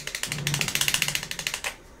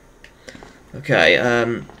 Okay,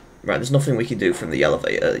 right, there's nothing we can do from the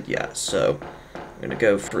elevator yet, so I'm gonna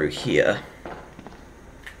go through here.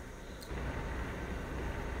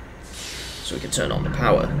 So we can turn on the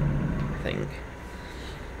power, I think.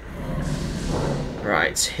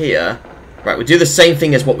 Right, here. Right, we do the same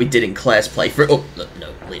thing as what we did in Claire's playthrough. Oh,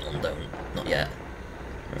 no, Leon, don't. Not yet.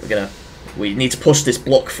 Right, we need to push this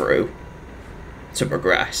block through to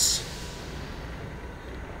progress.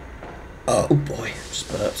 Oh boy, just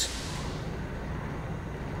burped.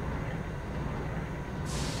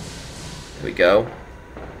 There we go.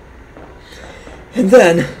 And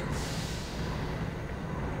then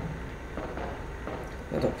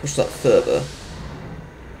I'll push that further.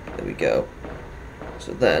 There we go.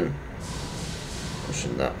 So then,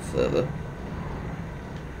 pushing that further.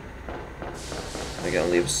 There we go, on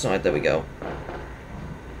the other side, there we go.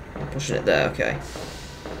 I'm pushing it there, okay.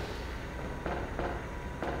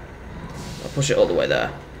 I'll push it all the way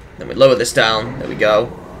there. Then we lower this down, there we go.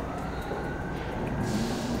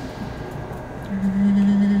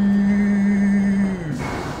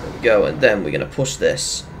 There we go, and then we're going to push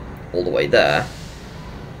this all the way there.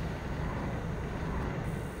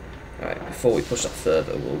 Alright, before we push that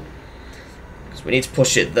further, because we need to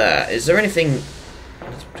push it there. Is there anything...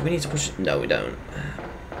 Do we need to push it? No, we don't.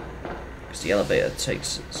 Because the elevator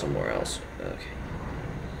takes it somewhere else. Okay.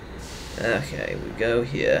 Okay, we go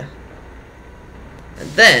here. And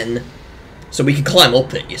then... So we can climb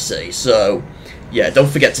up it, you see. So, yeah, don't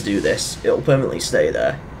forget to do this. It'll permanently stay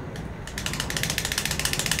there.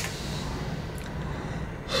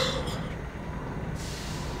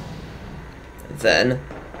 then,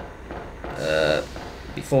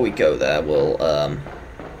 before we go there, we'll,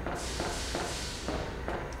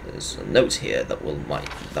 there's a note here that we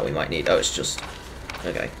might need. Oh, it's just,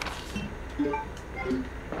 okay.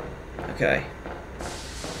 Okay.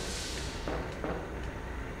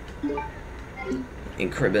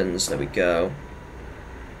 Ink ribbons, there we go.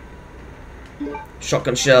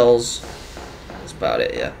 Shotgun shells. That's about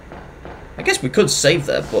it, yeah. I guess we could save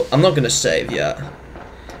there, but I'm not going to save yet.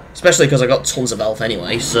 Especially because I got tons of health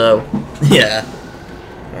anyway, so, yeah.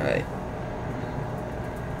 Alright.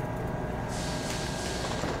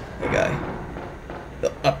 Okay.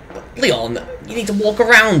 Leon, you need to walk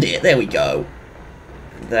around it. There we go.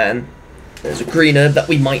 Then, there's a green herb that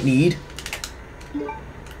we might need.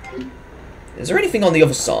 Is there anything on the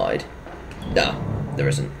other side? No, there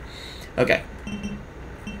isn't. Okay.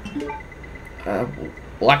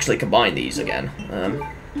 We'll actually combine these again.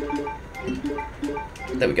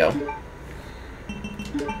 There we go.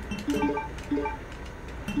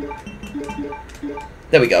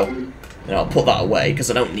 There we go. And I'll put that away,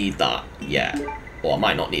 because I don't need that yet. Well, I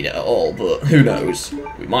might not need it at all, but who knows?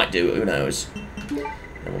 We might do, who knows?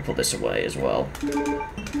 And we'll put this away as well.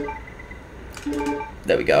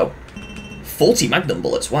 There we go. 40 magnum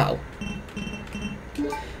bullets, wow.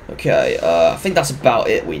 Okay, I think that's about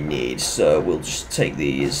it we need, so we'll just take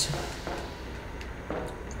these.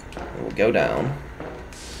 And we'll go down.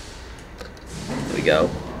 There we go.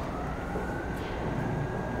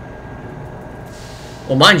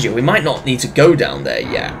 Well, mind you, we might not need to go down there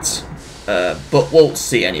yet, but we'll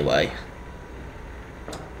see anyway.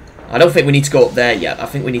 I don't think we need to go up there yet. I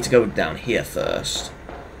think we need to go down here first.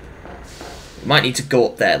 We might need to go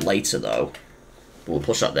up there later, though. We'll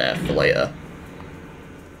push that there for later.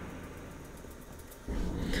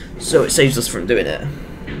 So it saves us from doing it.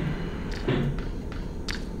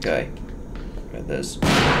 Okay. Right, there's...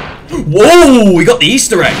 Whoa! We got the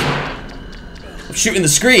Easter egg! I'm shooting the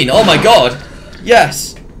screen. Oh my god!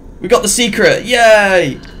 Yes! We got the secret!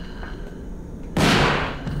 Yay!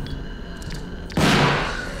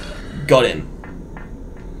 Got him.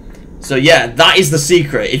 So yeah, that is the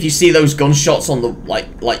secret. If you see those gunshots on the, like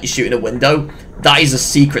you're shooting a window, that is a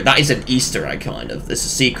secret. That is an Easter egg, kind of. It's a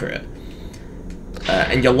secret.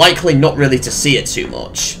 And you're likely not really to see it too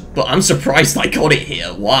much. But I'm surprised I got it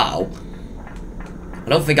here. Wow. I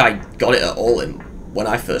don't think I got it at all when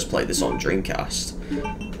I first played this on Dreamcast.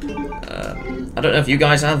 I don't know if you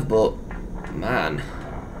guys have, but... man.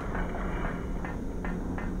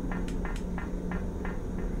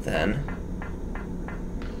 Then...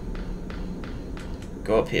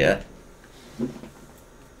 go up here.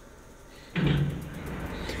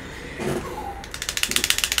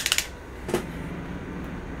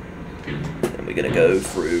 And we're gonna go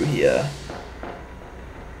through here.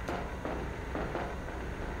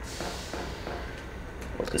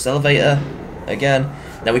 Up this elevator again.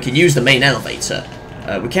 Now we can use the main elevator.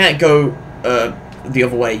 We can't go the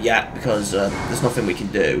other way yet because there's nothing we can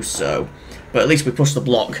do. So, but at least we push the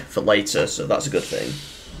block for later, so that's a good thing.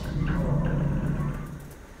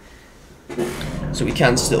 So we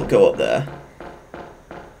can still go up there.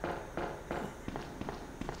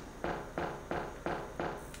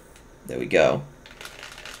 There we go.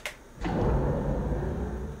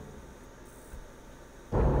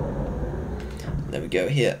 There we go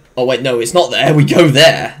here. Oh wait, no, it's not there. We go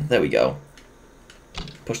there. There we go.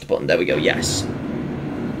 Push the button. There we go. Yes.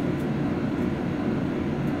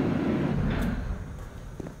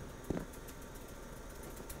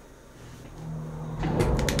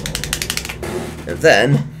 And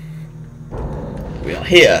then we are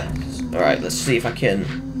here. Alright, let's see if I can...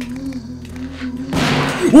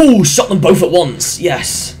 Ooh, shot them both at once.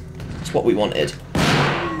 Yes. That's what we wanted.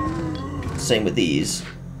 Same with these.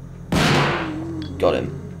 Got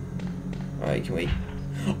him. Alright, can we...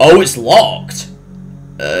 Oh, it's locked!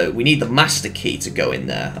 We need the master key to go in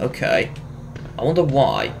there. Okay. I wonder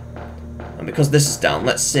why. And because this is down,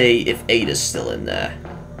 let's see if Ada's still in there.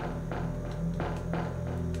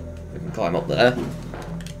 We can climb up there.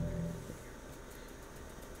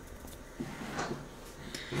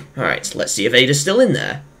 Alright, let's see if Ada's still in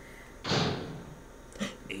there.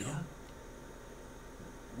 Ada?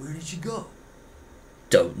 Where did she go?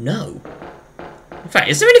 Don't know. In fact,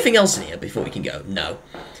 is there anything else in here before we can go? No.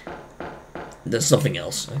 There's something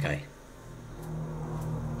else. Okay.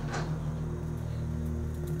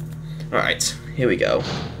 Alright, here we go.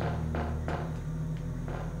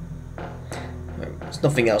 There's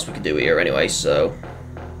nothing else we can do here anyway, so...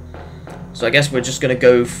 So I guess we're just gonna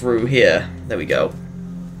go through here. There we go.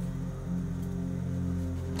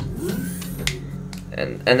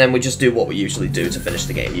 And then we just do what we usually do to finish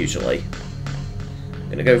the game, usually.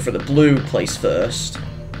 gonna go for the blue place first.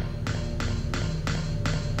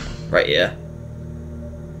 Right here.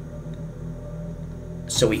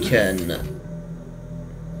 So we can...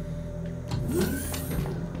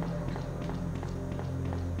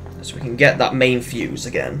 So we can get that main fuse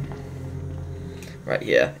again. Right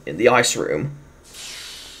here, in the ice room.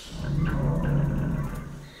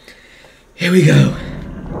 Here we go.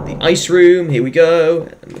 The ice room, here we go.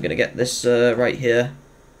 And we're gonna get this right here.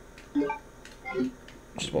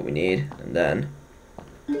 Which is what we need. And then...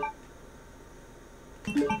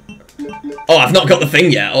 Oh, I've not got the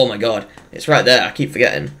thing yet. Oh my god. It's right there. I keep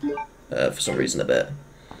forgetting. For some reason a bit.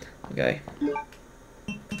 Okay.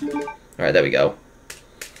 Alright, there we go.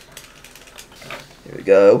 Here we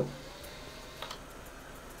go.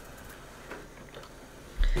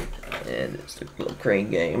 And it's the little crane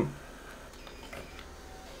game.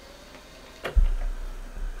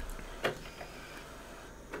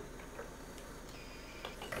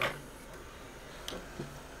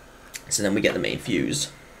 So then we get the main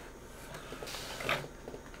fuse.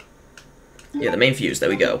 Yeah, the main fuse, there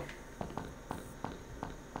we go.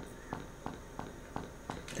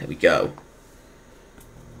 There we go.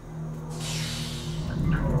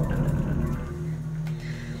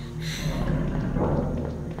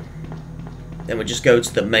 Then we just go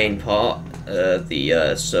to the main part,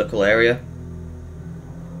 the circle area.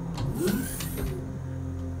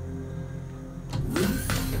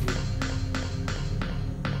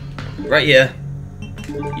 Right here.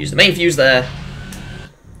 Use the main fuse there.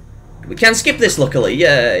 We can skip this, luckily,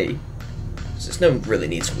 yay! So there's no really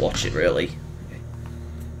need to watch it, really.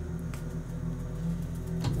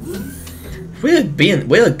 Okay.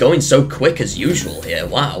 We're going so quick as usual here,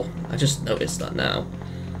 wow. I just noticed that now.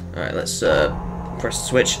 Alright, let's press the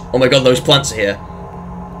switch. Oh my god, those plants are here.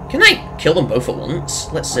 Can I kill them both at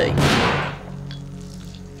once? Let's see.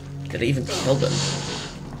 Did I even kill them?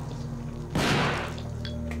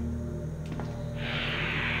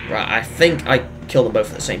 Right, I think I killed them both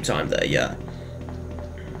at the same time there, yeah.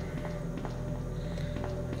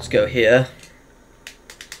 Let's go here.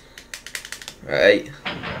 Right.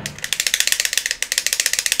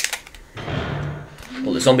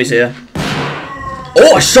 Oh, the zombies here.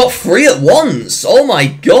 Oh, I shot 3 at once! Oh my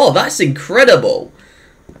god, that's incredible!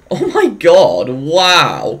 Oh my god,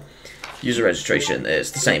 wow! User registration,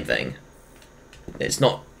 it's the same thing. It's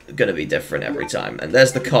not gonna be different every time. And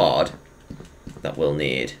there's the card that we'll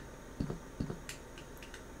need.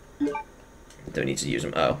 Don't need to use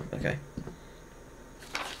them. Oh, okay.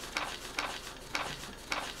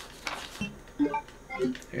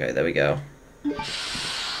 Okay, there we go. We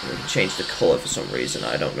can change the colour for some reason.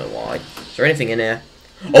 I don't know why. Is there anything in here?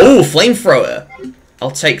 Oh, flamethrower!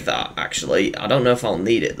 I'll take that, actually. I don't know if I'll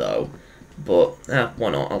need it, though. But,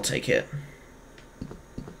 why not? I'll take it.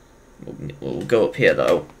 We'll go up here,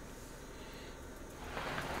 though.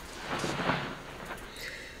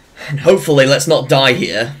 And hopefully, let's not die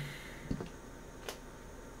here.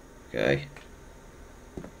 Okay.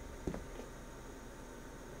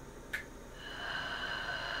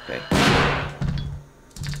 Okay.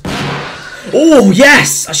 Oh,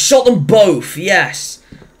 yes! I shot them both, yes!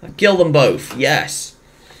 I killed them both, yes.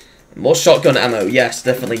 More shotgun ammo, yes,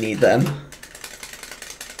 definitely need them.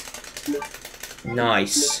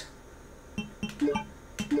 Nice.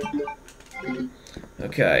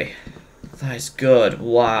 Okay. That is good,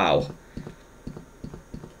 wow.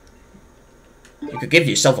 You could give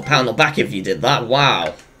yourself a pat on the back if you did that,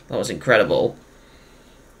 wow. That was incredible.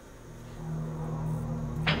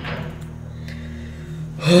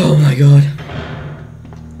 Oh my god.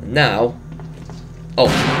 And now... Oh,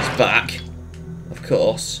 it's back. Of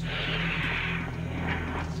course.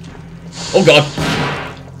 Oh god!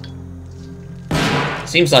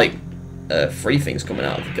 Seems like 3 things coming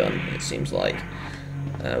out of the gun, it seems like.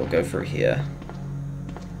 We'll go through here.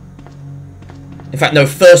 In fact, no,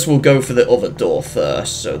 first we'll go for the other door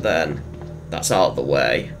first, so then that's out of the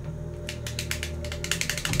way.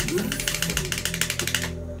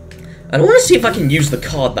 And I want to see if I can use the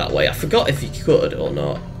card that way. I forgot if you could or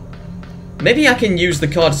not. Maybe I can use the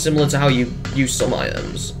card similar to how you use some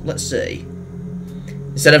items. Let's see.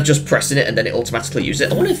 Instead of just pressing it and then it automatically uses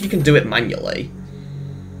it. I wonder if you can do it manually.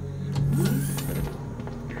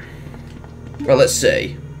 Well, let's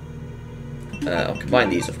see. I'll combine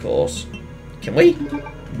these, of course. Can we?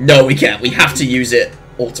 No, we can't. We have to use it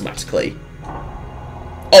automatically.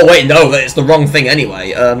 Oh, wait, no, it's the wrong thing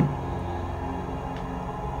anyway.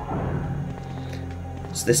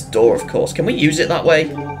 It's this door, of course. Can we use it that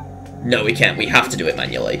way? No, we can't. We have to do it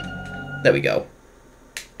manually. There we go.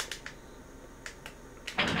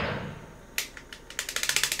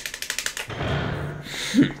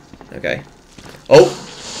 Okay. Oh!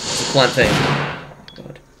 plant thing.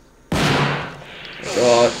 God.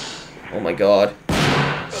 God. Oh my god.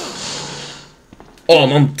 Oh,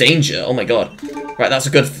 I'm on danger. Oh my god. Right, that's a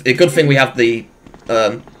good thing we have the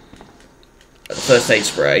first aid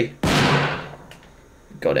spray.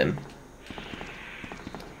 Got him.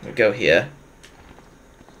 We go here.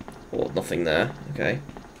 Oh, nothing there. Okay.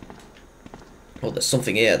 Oh, there's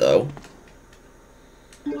something here though.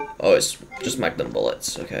 Oh, it's just magnum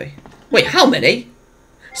bullets. Okay. Wait, how many?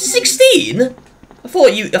 16? I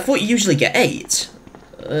thought you usually get 8.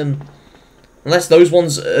 Unless those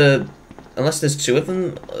ones, unless there's 2 of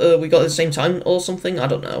them we got at the same time or something. I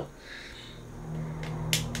don't know.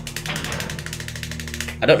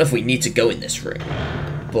 I don't know if we need to go in this room,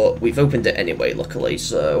 but we've opened it anyway, luckily.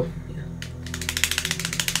 So. Yeah.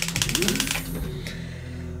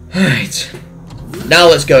 Alright. Now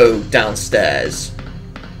let's go downstairs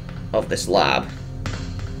of this lab,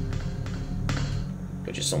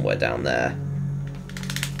 which is somewhere down there.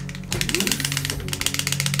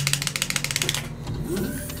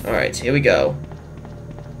 Alright, here we go.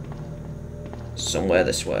 Somewhere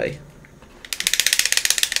this way.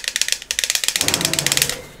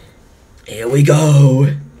 Here we go!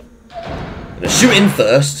 I'm gonna shoot him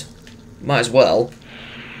first. Might as well.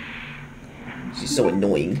 He's so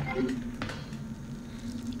annoying.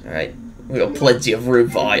 Alright, we got plenty of room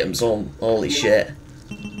for items. Holy shit.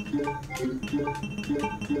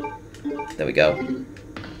 There we go.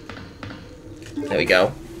 There we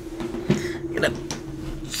go. I'm gonna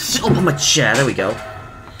sit up on my chair. There we go.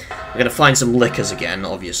 We're gonna find some liquors again,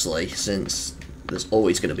 obviously, since there's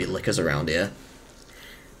always gonna be liquors around here.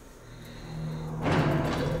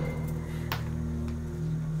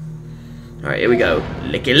 Alright, here we go.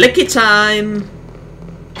 Licky licky time!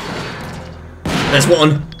 There's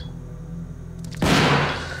one!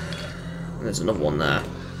 There's another one there.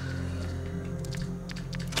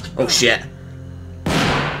 Oh shit.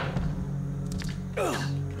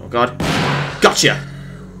 Oh god. Gotcha!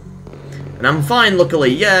 And I'm fine, luckily.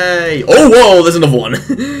 Yay! Oh, whoa! There's another one!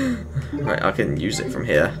 Right, I can use it from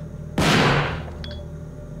here.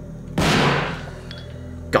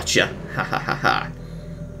 Gotcha! Ha ha ha ha.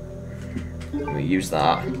 Let me use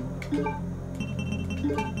that.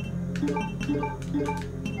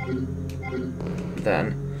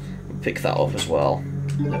 Then pick that up as well.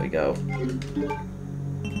 There we go.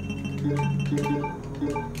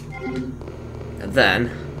 And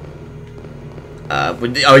then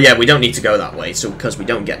oh yeah, we don't need to go that way, so because we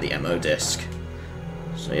don't get the ammo disc.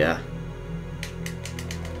 So yeah.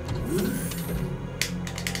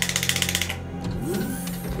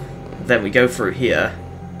 Then we go through here.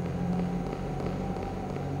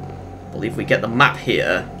 I believe we get the map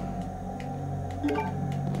here.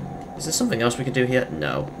 Is there something else we can do here?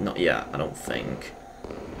 No, not yet, I don't think.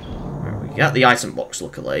 Right, we got the item box,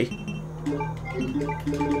 luckily.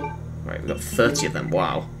 Right, we've got 30 of them,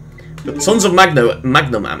 wow. We've got tons of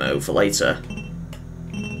magnum ammo for later.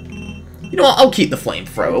 You know what, I'll keep the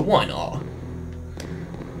flamethrower, why not?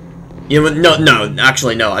 You know, no,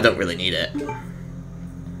 actually no, I don't really need it.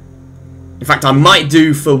 In fact, I might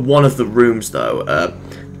do for one of the rooms, though.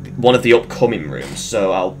 One of the upcoming rooms,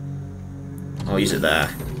 so I'll use it there.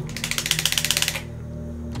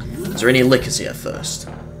 Is there any liquors here first?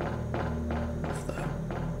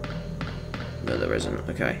 No, there isn't.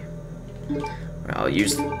 Okay. Right, I'll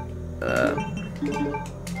use. Alright,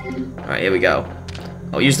 here we go.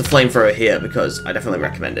 I'll use the flamethrower here because I definitely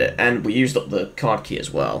recommend it, and we used up the card key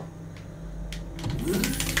as well.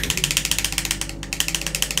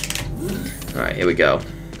 Alright, here we go.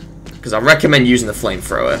 Because I recommend using the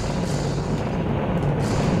flamethrower.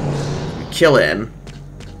 We kill him,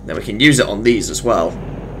 then we can use it on these as well.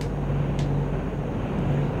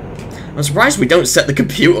 I'm surprised we don't set the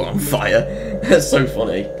computer on fire. That's so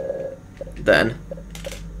funny. Then,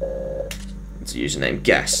 it's a username,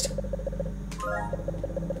 guest.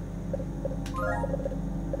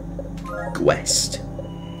 Quest.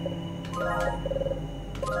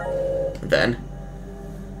 Then,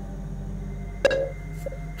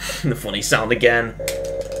 the funny sound again.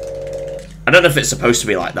 I don't know if it's supposed to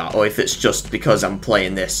be like that, or if it's just because I'm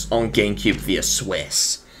playing this on GameCube via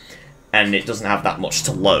Swiss, and it doesn't have that much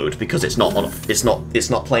to load because it's not on. It's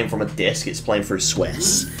not playing from a disc. It's playing through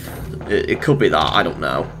Swiss. It could be that. I don't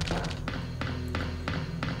know.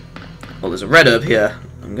 Well, there's a red herb here.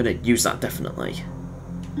 I'm gonna use that definitely.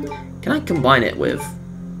 Can I combine it with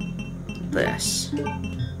this?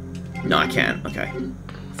 No, I can't. Okay.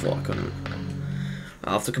 Thought I couldn't.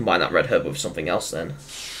 I'll have to combine that red herb with something else then.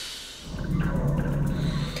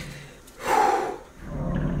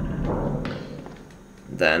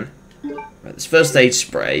 Then, right, this first aid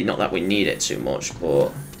spray, not that we need it too much,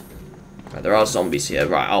 but Right, there are zombies here.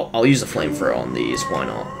 Right, I'll use the flamethrower on these. Why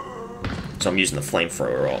not? So I'm using the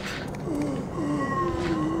flamethrower up.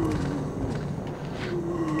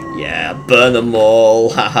 Yeah, burn them all.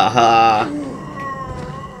 Ha ha ha.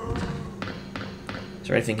 Is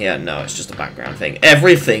there anything here? No, it's just a background thing.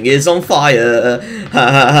 Everything is on fire. Ha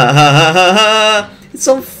ha ha ha ha ha. It's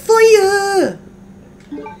on fire.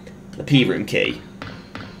 The P room key.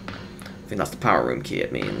 I think that's the power room key.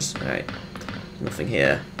 It means. All right. Nothing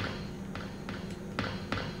here.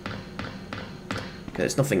 Okay,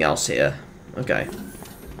 there's nothing else here. Okay.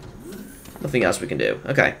 Nothing else we can do.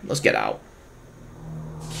 Okay, let's get out.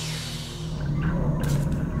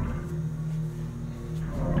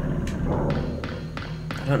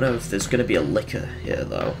 I don't know if there's going to be a liquor here,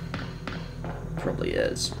 though. Probably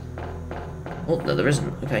is. Oh, no, there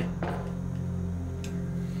isn't. Okay.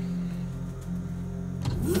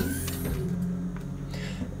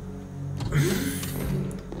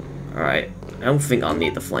 Alright. I don't think I'll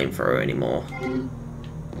need the flamethrower anymore. In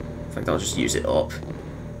fact, I'll just use it up.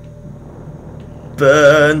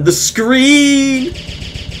 Burn the screen!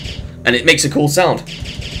 And it makes a cool sound.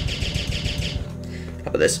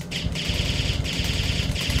 How about this?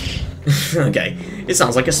 Okay. It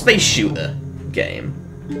sounds like a space shooter game.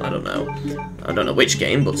 I don't know. I don't know which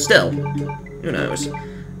game, but still. Who knows?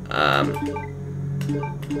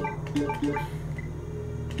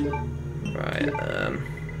 Right,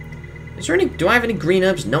 is there any... Do I have any green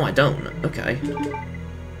herbs? No, I don't. Okay.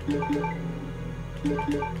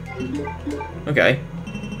 Okay.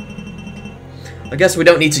 I guess we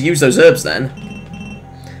don't need to use those herbs then.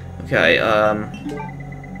 Okay,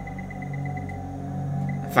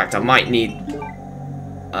 in fact, I might need...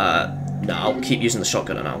 No, I'll keep using the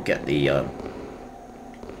shotgun and I'll get the, Is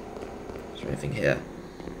there anything here?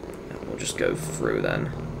 No, we'll just go through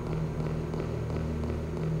then.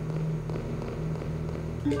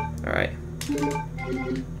 Alright.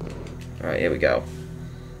 Alright, here we go.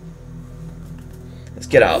 Let's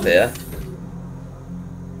get out of here.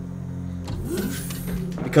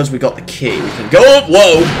 Because we got the key, we can go up!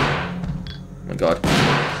 Whoa! Oh my god.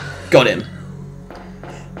 Got him.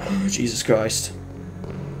 Oh, Jesus Christ.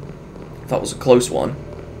 That was a close one.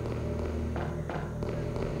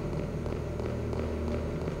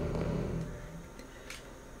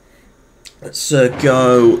 Let's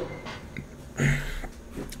go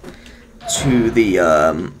to the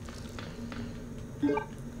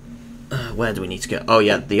where do we need to go? Oh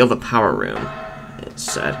yeah, the other power room, it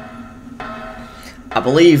said. I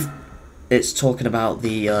believe it's talking about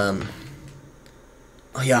the oh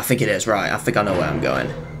yeah, I think it is, right. I think I know where I'm going.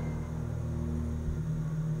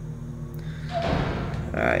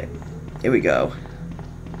 Alright, here we go.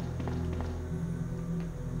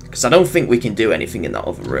 Because I don't think we can do anything in that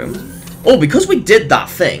other room. Oh, because we did that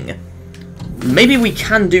thing, maybe we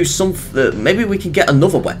can do something. Maybe we can get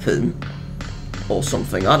another weapon or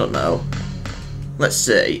something. I don't know. Let's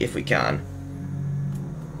see if we can.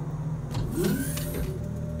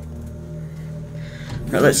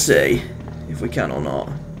 Right, let's see if we can or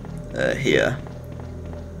not. Here.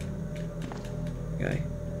 Okay.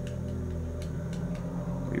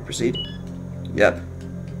 We proceed. Yep.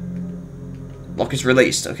 Lock is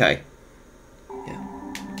released. Okay. Yeah.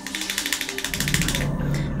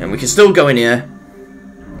 And we can still go in here.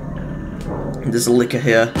 There's a liquor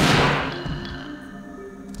here.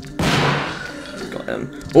 Got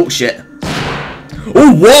him. Oh shit.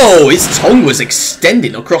 Oh whoa! His tongue was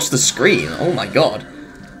extending across the screen. Oh my god.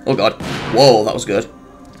 Oh god. Whoa, that was good.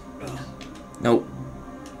 No.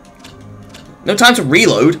 No time to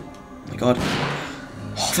reload. Oh my god.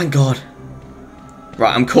 Oh, thank god.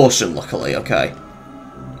 Right, I'm cautioned, luckily, okay.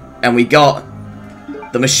 And we got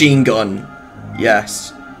the machine gun.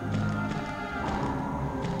 Yes.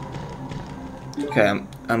 Okay,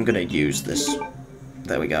 I'm gonna use this.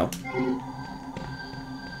 There we go.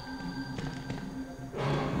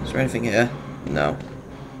 Is there anything here? No.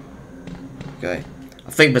 Okay. I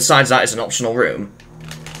think besides that it's an optional room.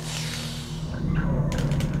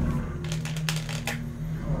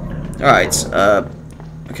 Alright,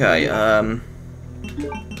 okay,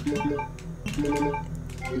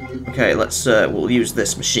 okay, let's, we'll use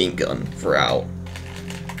this machine gun for out.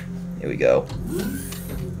 Here we go.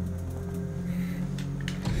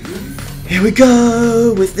 Here we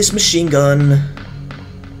go with this machine gun.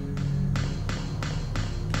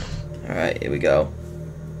 Alright, here we go.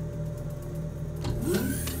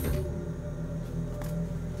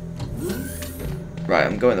 Right,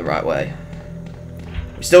 I'm going the right way.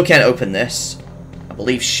 We still can't open this. I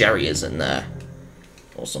believe Sherry is in there.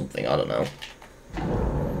 Or something, I don't know.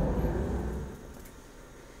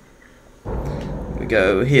 We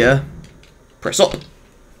go here. Press up.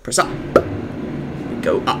 Press up.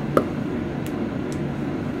 Go up.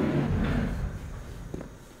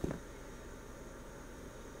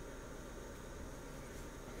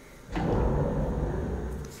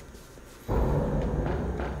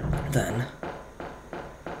 Then...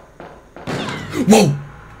 Whoa!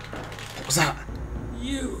 What was that?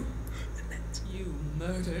 You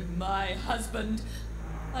murdered my husband.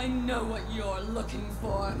 I know what you're looking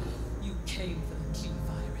for. You came for the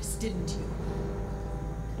G-Virus, didn't you?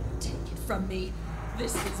 Take it from me.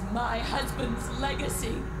 This is my husband's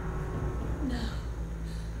legacy. Now,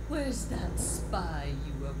 where's that spy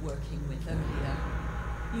you were working with earlier?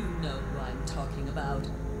 You know who I'm talking about.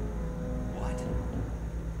 What?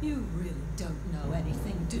 You really don't know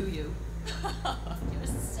anything, do you? You're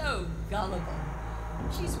so gullible.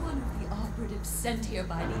 She's one of the operatives sent here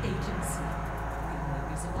by the agency. The only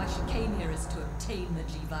reason why she came here is to obtain the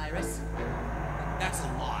G-Virus. That's a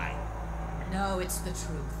lie. No, it's the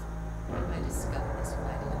truth. I discovered this when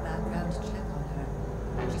I did a background check on her.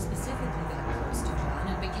 She specifically got close to John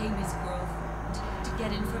and became his girlfriend to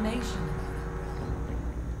get information about her.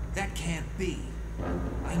 That can't be.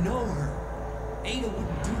 I know her. Ada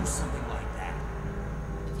wouldn't do something like that.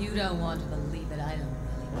 If you don't want to believe it, I don't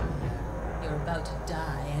really care. You're about to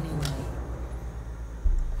die anyway.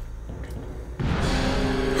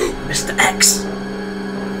 Mr. X!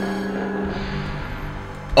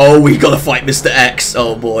 Oh, we gotta fight Mr. X.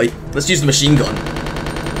 Oh boy. Let's use the machine gun.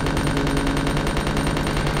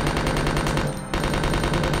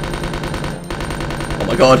 Oh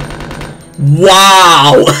my god.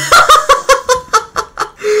 Wow!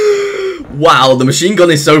 Wow, the machine gun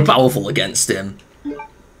is so powerful against him.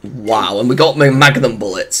 Wow, and we got my magnum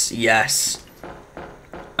bullets. Yes.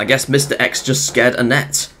 I guess Mr. X just scared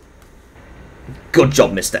Annette. Good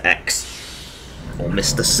job, Mr. X. Or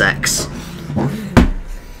Mr. Sex.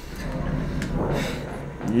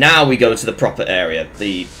 Now we go to the proper area,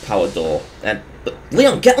 the power door. But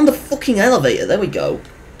Leon, get on the fucking elevator. There we go.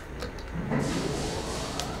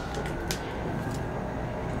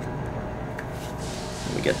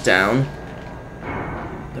 We get down.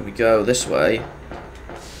 Then we go this way.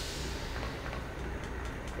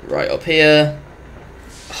 Right up here.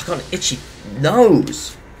 Oh, I've got an itchy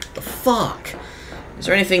nose. What the fuck? Is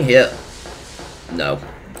there anything here? No.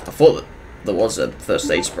 I thought that there was a first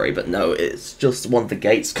aid spray, but no, it's just one of the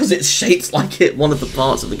gates, because it's shaped like one of the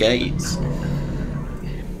parts of the gates.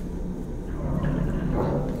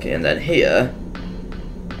 Okay, and then here...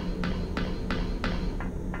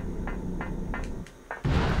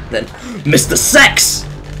 Then, Mr. Sex!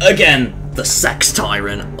 Again, the sex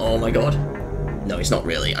tyrant. Oh my god. No, he's not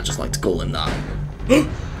really. I just like to call him that.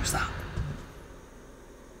 Who's that?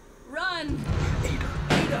 Run!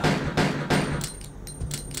 Ada!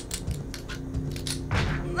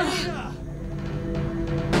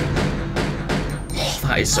 Oh,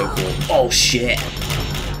 that is so cool. Oh shit.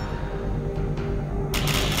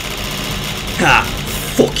 Ha!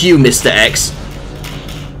 Fuck you, Mr. X.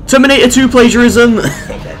 Terminator 2 plagiarism.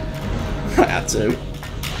 Okay. I had to.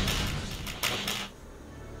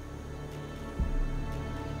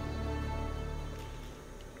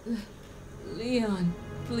 Leon,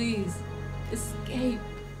 please, escape.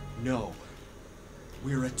 No.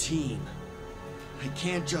 We're a team. I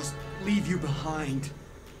can't just leave you behind.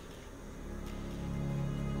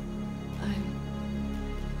 I'm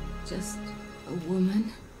just a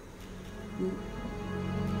woman who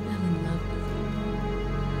fell in love with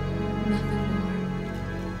you. Nothing more.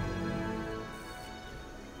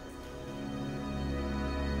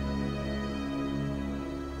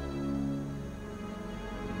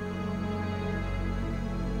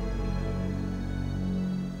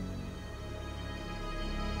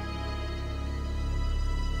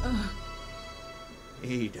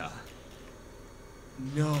 Ada.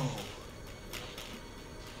 No.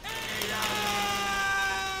 The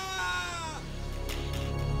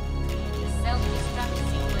self-destruct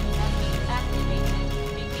sequence has been activated.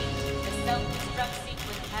 Repeat, the self-destruct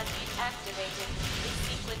sequence has been activated. This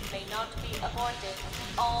sequence may not be aborted.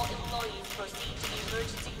 All employees proceed to the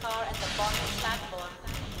emergency car at the bottom platform.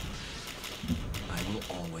 I will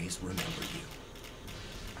always remember you.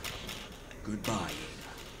 Goodbye, Ada.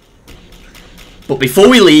 But before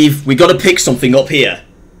we leave, we gotta pick something up here.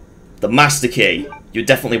 The master key. You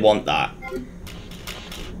definitely want that.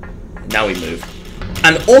 Now we move.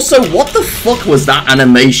 And also, what the fuck was that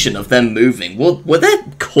animation of them moving? Were they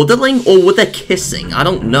cuddling or were they kissing? I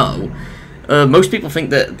don't know. Most people think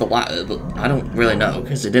that the latter, but I don't really know,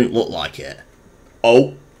 because it didn't look like it.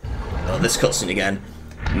 Oh. Oh, this cutscene again.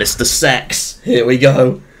 Mr. Sex. Here we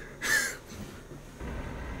go.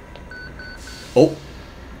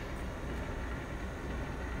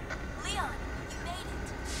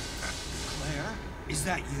 Is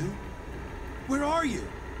that you? Where are you?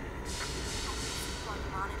 On the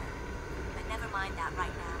monitor. But never mind that right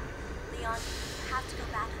now. Leon, you have to go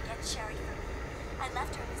back and get Sherry for me. I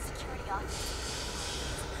left her in the security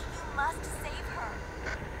office. You must save her.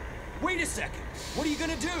 Wait a second. What are you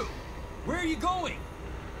gonna do? Where are you going?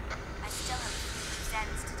 I still have a few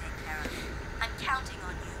ends to take care of. I'm counting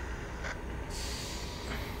on you.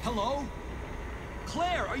 Hello?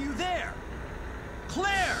 Claire, are you there?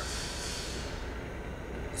 Claire!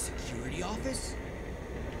 The security office?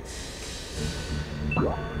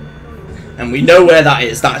 And we know where that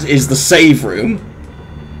is. That is the save room.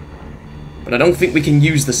 But I don't think we can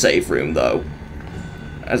use the save room, though.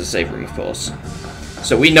 As a save room, of course.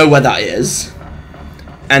 So we know where that is.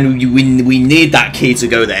 And we need that key to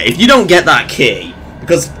go there. If you don't get that key...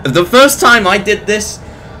 Because the first time I did this,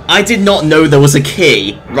 I did not know there was a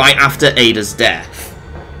key right after Ada's death.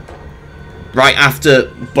 Right after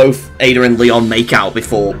both Ada and Leon make out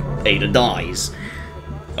before Ada dies.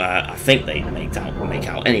 I think they make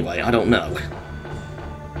out anyway, I don't know.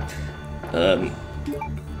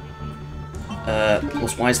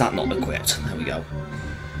 Plus, why is that not equipped? There we go.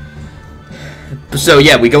 So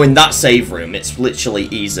yeah, we go in that save room, it's literally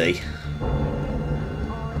easy.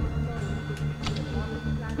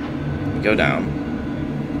 We go down.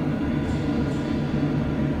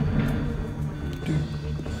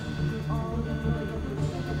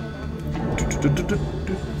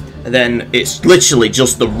 And then it's literally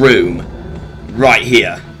just the room right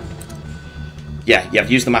here. Yeah, you have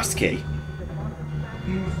to use the master key.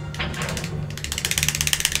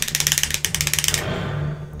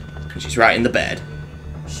 She's right in the bed.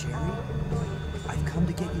 Sherry? I've come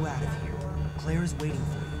to get you out of here. Claire is waiting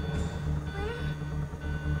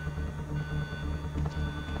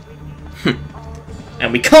for you.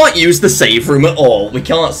 And we can't use the save room at all. We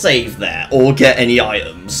can't save there or get any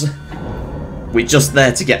items. We're just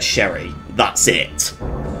there to get Sherry. That's it.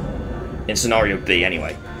 In scenario B,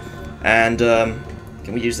 anyway. And,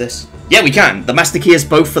 can we use this? Yeah, we can. The master key is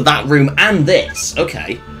both for that room and this.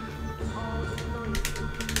 Okay.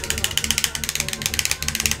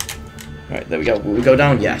 Alright, there we go. Will we go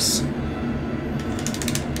down? Yes.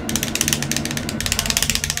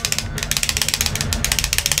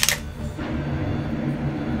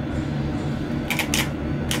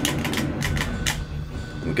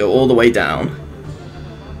 We go all the way down.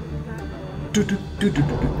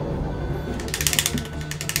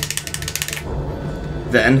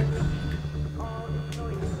 Then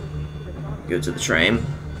go to the train.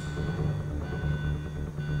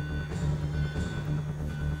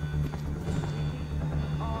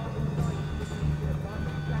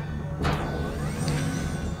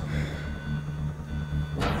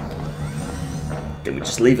 Then we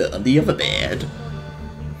just leave it on the other bed.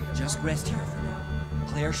 Just rest here for now.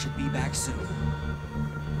 Claire should be back soon.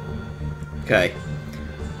 Okay.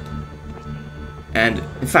 And,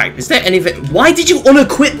 in fact, is there anything... Why did you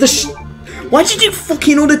unequip the Why did you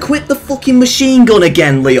fucking unequip the fucking machine gun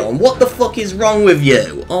again, Leon? What the fuck is wrong with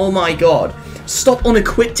you? Oh my god. Stop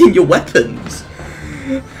unequipping your weapons.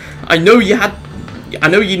 I know you had... I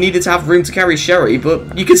know you needed to have room to carry Sherry,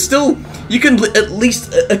 but you can still... You can at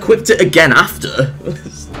least equip it again after.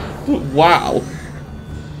 Wow.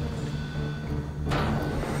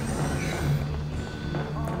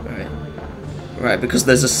 Right, because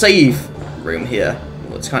there's a save room here.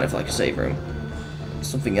 Well, it's kind of like a save room. There's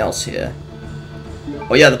something else here.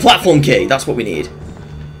 Oh yeah, the platform key! That's what we need.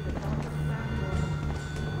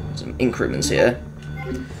 Some increments here.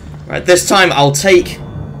 Right, this time I'll take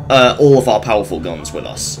all of our powerful guns with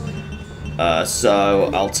us. So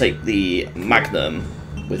I'll take the Magnum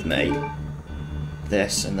with me.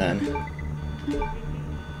 This, and then...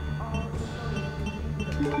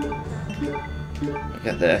 Look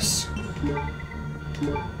at this.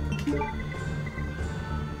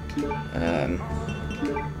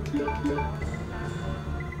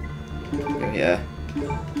 Go here.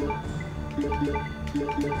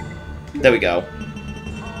 There we go.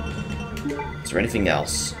 Is there anything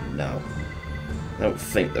else? No. I don't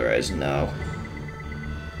think there is, no.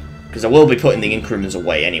 Because I will be putting the increments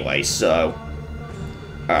away anyway, so...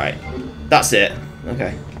 Alright. That's it.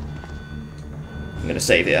 Okay. I'm gonna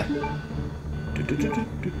save here.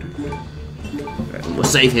 Right, we'll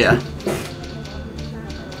save here.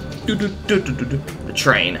 The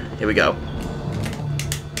train. Here we go.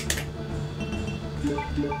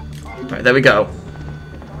 Right, there we go.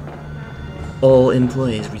 All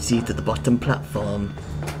employees received at the bottom platform.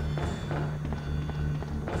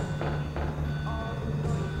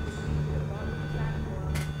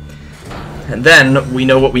 And then we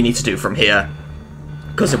know what we need to do from here.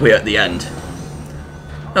 Because we're at the end.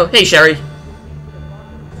 Oh, hey, Sherry.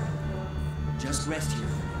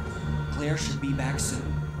 Claire should be back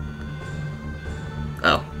soon.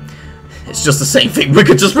 Oh. It's just the same thing. We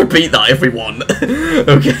could just repeat that if we want.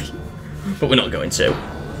 Okay. But we're not going to.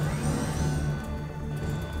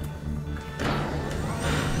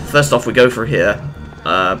 First off, we go through here.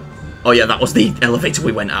 Oh yeah, that was the elevator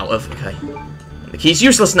we went out of. Okay. The key's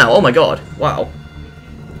useless now. Oh my god. Wow.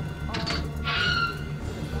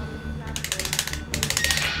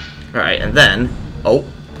 Alright, and then... Oh.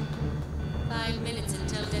 5 minutes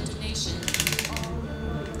until detonation.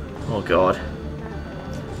 Oh god.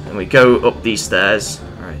 And we go up these stairs.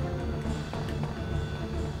 Alright.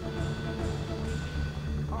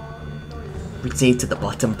 Proceed to the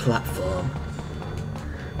bottom platform.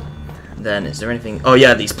 And then, is there anything... Oh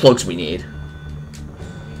yeah, these plugs we need.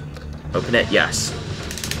 Open it, yes.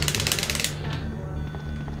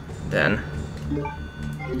 Then...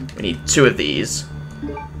 we need 2 of these.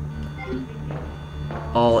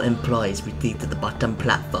 All employees proceed to the bottom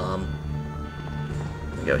platform.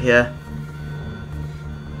 We go here.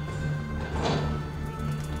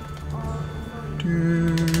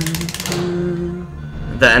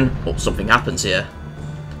 Then, oh, something happens here.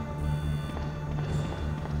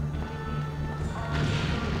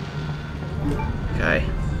 Okay.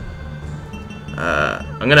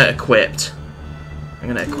 I'm gonna equip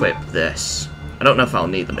this. I don't know if I'll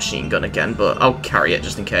need the machine gun again, but I'll carry it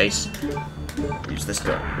just in case. Use this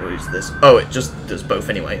gun. We'll use this. Oh, it just does both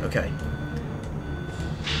anyway. Okay.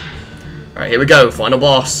 Alright, here we go. Final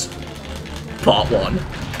boss. Part 1.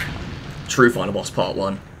 True final boss, part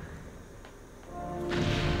 1.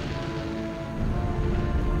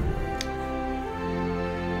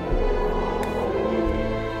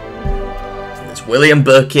 It's William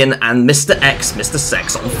Birkin and Mr. X, Mr.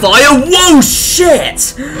 Sex on fire. Whoa,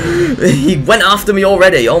 shit! He went after me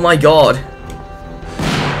already. Oh my god.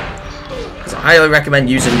 I highly recommend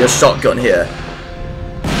using your shotgun here.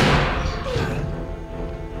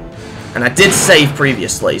 And I did save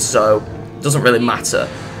previously, so it doesn't really matter.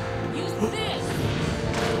 Use this.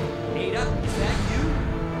 Ada, is that you?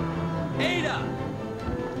 Ada!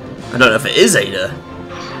 I don't know if it is Ada.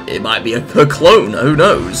 It might be her clone, who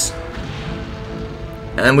knows?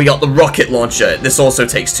 And we got the rocket launcher. This also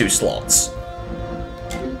takes 2 slots.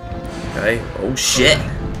 Okay. Oh shit.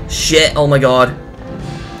 Shit, oh my god.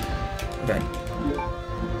 Okay.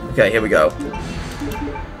 Okay, here we go.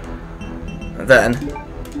 And then...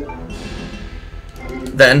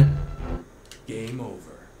 Game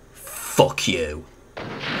over. Fuck you.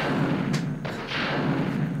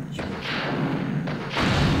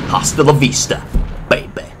 Hasta la vista,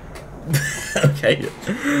 baby. Okay.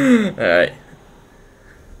 Alright.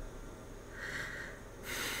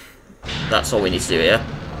 That's all we need to do here.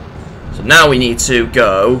 So now we need to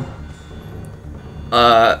go...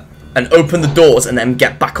 and open the doors and then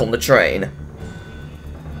get back on the train.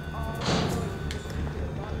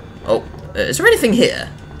 Oh, is there anything here?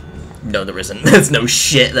 No, there isn't. There's no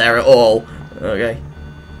shit there at all. Okay.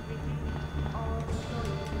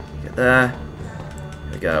 Get there.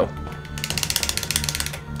 There we go.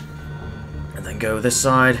 And then go this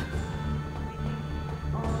side.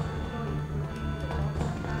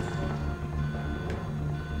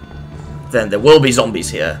 Then there will be zombies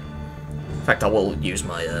here. In fact, I will use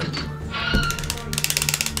my,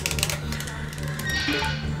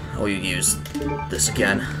 I will use this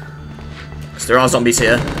again. Because there are zombies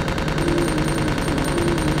here.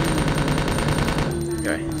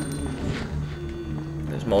 Okay.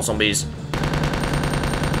 There's more zombies.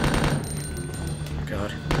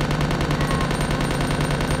 God.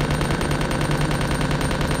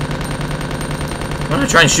 Why don't I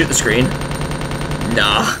try and shoot the screen?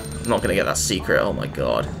 Nah. I'm not gonna get that secret. Oh my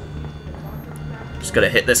god. Just gotta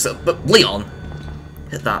hit this up. But Leon!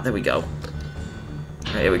 Hit that. There we go.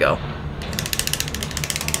 Right, here we go.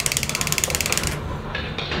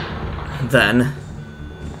 Then...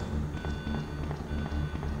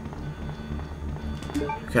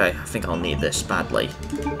 okay, I think I'll need this badly.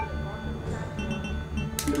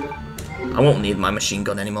 I won't need my machine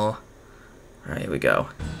gun anymore. Alright, here we go.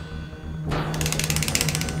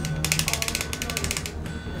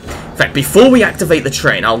 In fact, before we activate the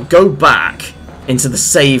train, I'll go back into the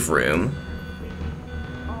save room.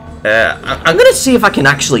 I'm gonna see if I can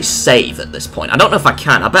actually save at this point. I don't know if I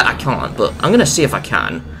can. I bet I can't, but I'm gonna see if I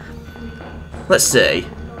can. Let's see.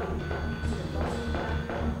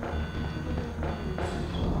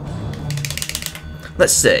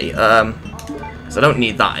 Let's see. Because I don't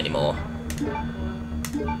need that anymore.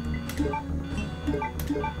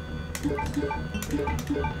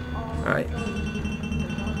 Alright.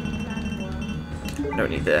 I don't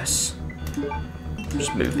need this.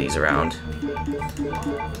 Just move these around.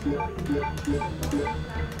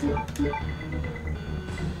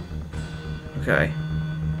 Okay.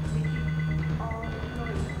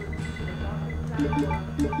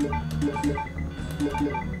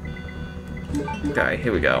 Okay,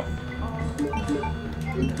 here we go.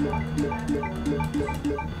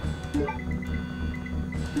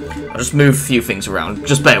 I'll just move a few things around.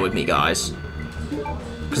 Just bear with me, guys.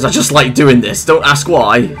 Because I just like doing this. Don't ask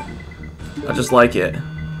why. I just like it.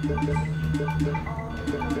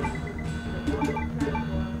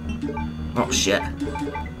 Oh, shit.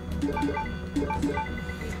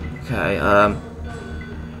 Okay,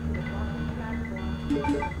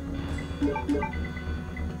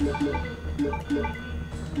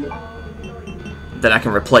 then I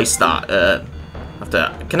can replace that,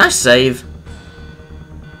 after... Can I save?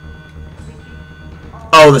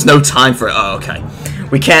 Oh, there's no time for it. Oh, okay.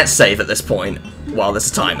 We can't save at this point while there's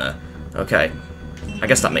a timer. Okay. I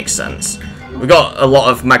guess that makes sense. We got a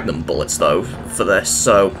lot of magnum bullets, though, for this,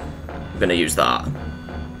 so I'm gonna use that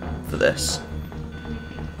for this.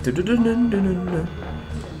 Here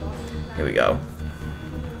we go.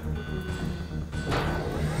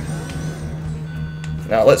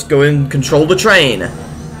 Now let's go and control the train.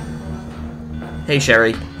 Hey,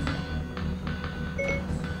 Sherry.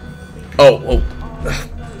 Oh.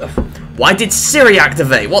 Why did Siri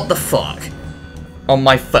activate? What the fuck? On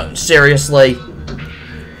my phone. Seriously?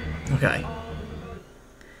 Okay.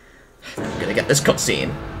 I'm gonna get this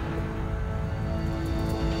cutscene.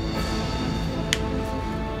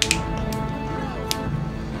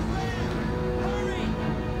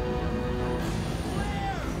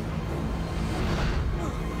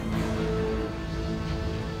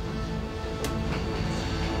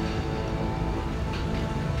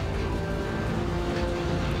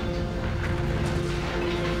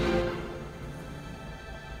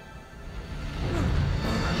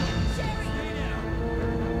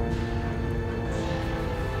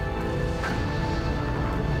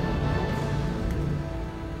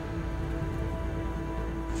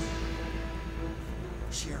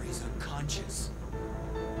 Sherry's unconscious.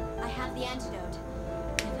 I have the antidote.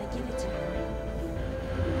 If I give it to her.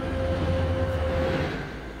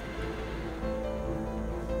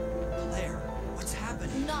 Claire, what's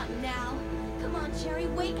happening? Not now. Come on, Sherry,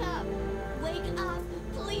 wake up. Wake up.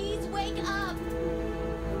 Please wake up.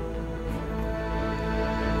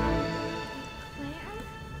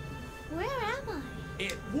 Where am I?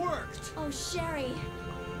 It worked! Oh, Sherry.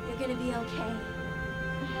 You're gonna be okay.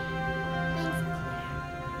 Thanks, Claire.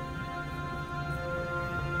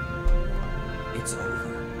 It's over.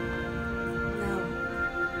 No.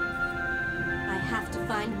 I have to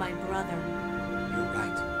find my brother. You're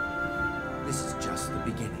right. This is just the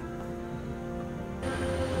beginning.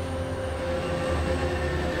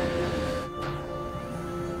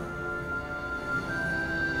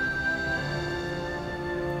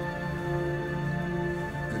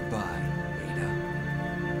 Goodbye, Ada.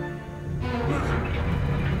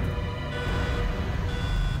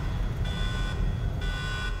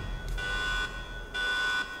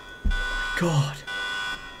 God.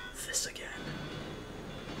 This again.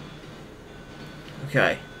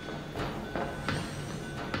 Okay.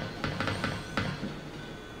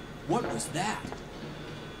 What was that?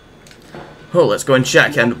 Oh, let's go and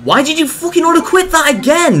check. And why did you fucking auto-quit that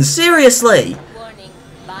again? Seriously? Warning.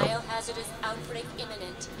 Biohazardous outbreak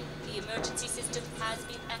imminent. The emergency system has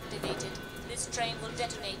been activated. This train will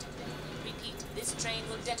detonate. Repeat, this train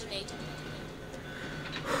will detonate.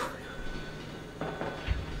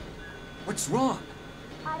 What's wrong?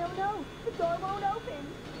 I don't know. The door won't open.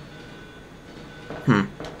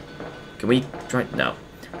 Can we try? No.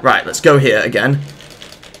 Right, let's go here again.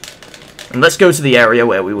 And let's go to the area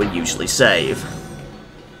where we would usually save.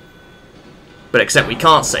 But except we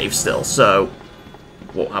can't save still, so...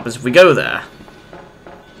 what happens if we go there?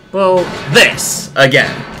 Well, this!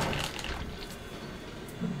 Again.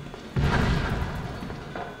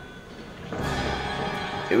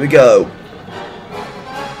 Here we go.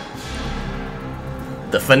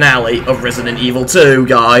 The finale of Resident Evil 2,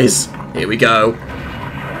 guys. Here we go.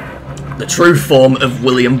 The true form of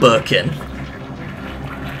William Birkin.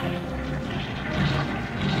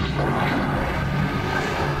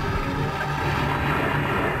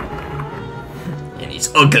 And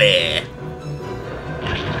he's ugly.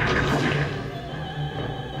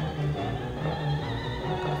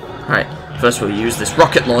 Alright, first we'll use this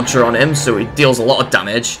rocket launcher on him so he deals a lot of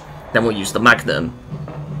damage. Then we'll use the Magnum.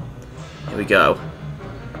 Here we go.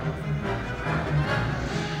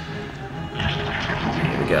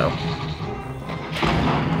 Go.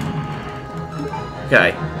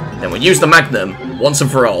 Okay, then we'll use the Magnum once and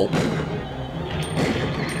for all.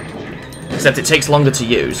 Except it takes longer to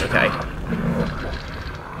use, okay.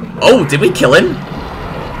 Oh, did we kill him?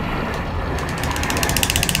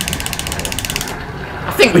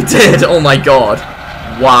 I think we did, oh my god.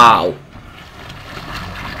 Wow.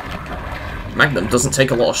 Magnum doesn't take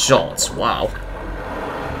a lot of shots, wow.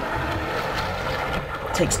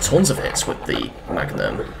 Takes tons of hits with the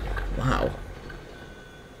Magnum. Wow.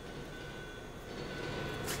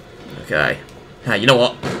 Okay. Hey, you know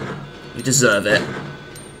what? You deserve it.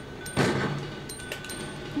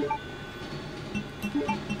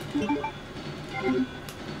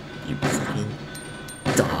 You fucking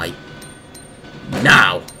die.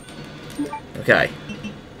 Now! Okay.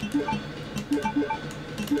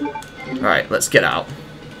 Alright, let's get out.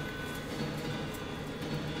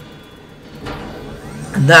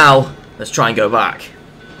 And now, let's try and go back.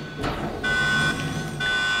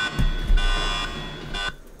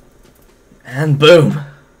 And boom.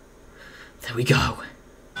 There we go.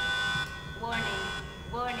 Warning,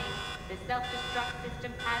 warning. The self-destruct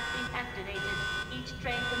system has been activated. Each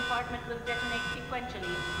train compartment will detonate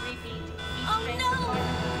sequentially. Repeat, each train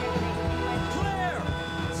compartment will detonate sequentially. Claire!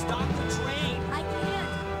 Stop the train! I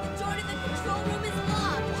can't. The door to the control room is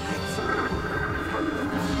locked.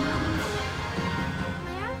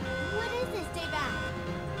 Claire? What is this? Stay back.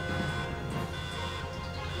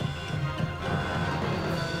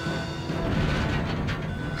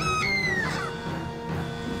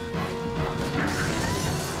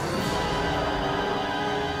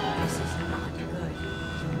 This is not good.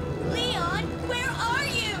 Leon, where are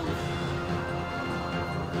you?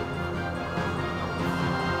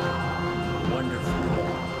 Wonderful.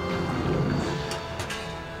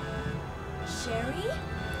 Sherry?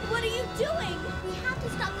 What are you doing? We have to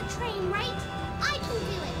stop the train, right? I can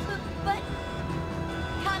do it. But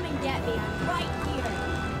come and get me. I'm right here.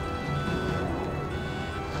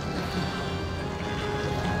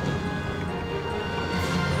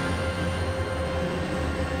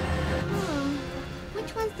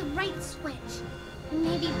 Which one's the right switch?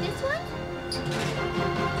 Maybe this one?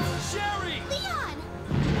 Sherry! Leon!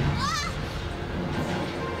 Ah!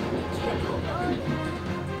 Can't hold on.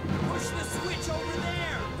 Push the switch over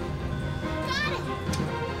there! Got it!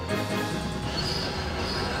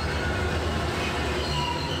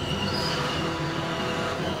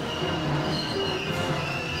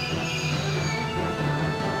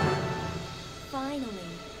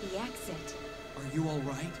 Finally, the exit. Are you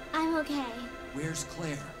alright? I'm okay. Where's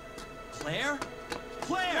Claire? Claire?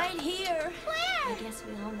 Claire! Right here. Claire! I guess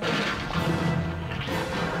we all know.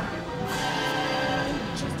 They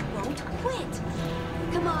just won't quit.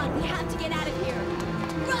 Come on, we have to get out of here.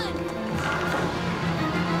 Run!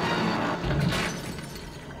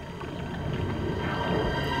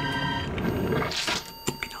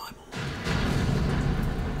 Fucking eyeball.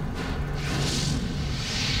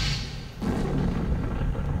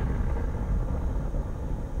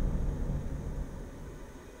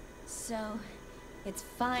 So, it's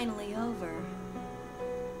finally over.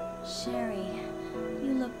 Sherry,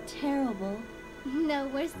 you look terrible. No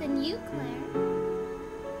worse than you, Claire.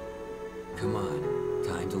 Come on,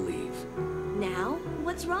 time to leave. Now?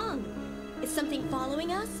 What's wrong? Is something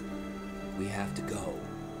following us? We have to go.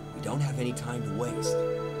 We don't have any time to waste.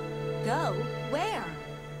 Go? Where?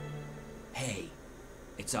 Hey,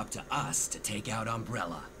 it's up to us to take out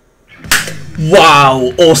Umbrella.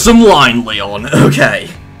 Wow, awesome line, Leon. Okay.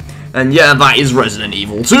 And yeah, that is Resident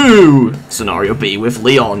Evil 2! Scenario B with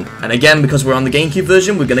Leon. And again, because we're on the GameCube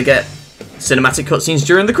version, we're gonna get cinematic cutscenes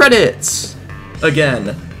during the credits!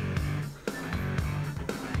 Again.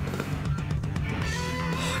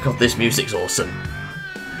 God, this music's awesome.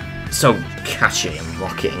 So catchy and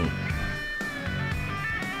rocking.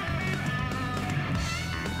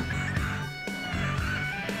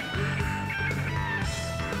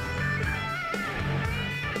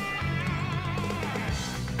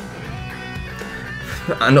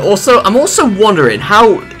 And also, I'm also wondering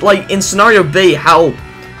how, like, in Scenario B, how,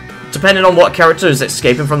 depending on what character is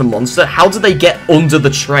escaping from the monster, how do they get under the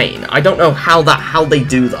train? I don't know how they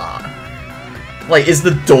do that. Like, is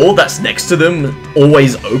the door that's next to them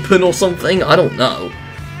always open or something? I don't know.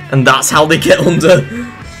 And that's how they get under?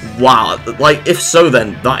 Wow, like, if so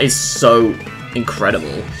then, that is so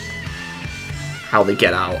incredible. How they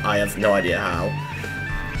get out, I have no idea how.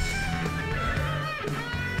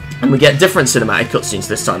 And we get different cinematic cutscenes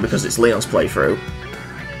this time because it's Leon's playthrough.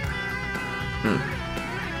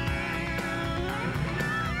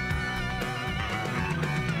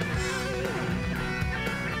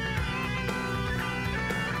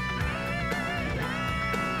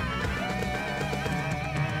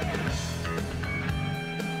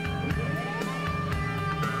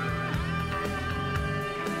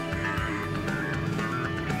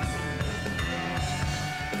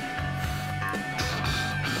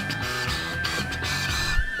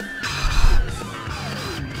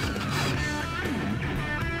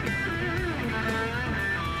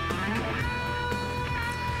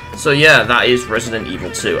 So yeah, that is Resident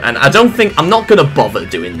Evil 2. And I'm not going to bother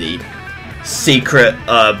doing the secret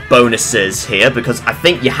bonuses here, because I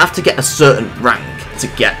think you have to get a certain rank to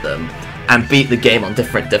get them, and beat the game on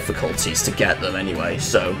different difficulties to get them anyway,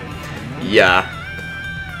 so yeah.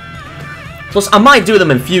 Plus, I might do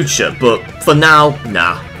them in future, but for now,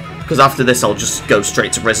 nah. Because after this, I'll just go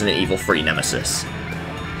straight to Resident Evil 3 Nemesis.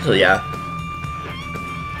 So yeah.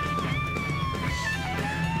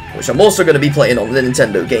 Which I'm also going to be playing on the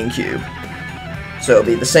Nintendo GameCube. So it'll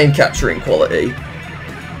be the same capturing quality.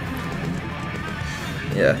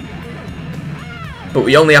 Yeah. But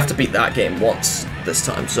we only have to beat that game once this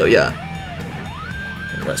time, so yeah.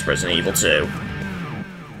 And that's Resident Evil 2.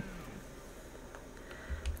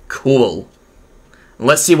 Cool.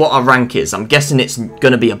 Let's see what our rank is. I'm guessing it's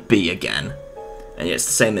going to be a B again. And yeah, it's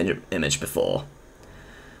the same image before.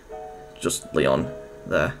 Just Leon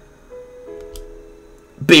there.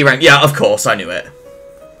 B rank. Yeah, of course, I knew it.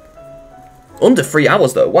 Under 3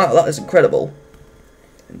 hours, though. Wow, that is incredible.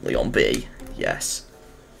 Leon B. Yes.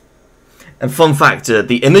 And fun fact,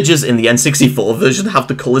 the images in the N64 version have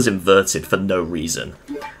the colours inverted for no reason.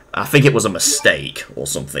 I think it was a mistake or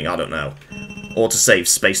something, I don't know. Or to save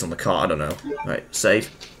space on the card, I don't know. Right, save.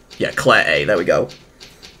 Yeah, Claire A, there we go.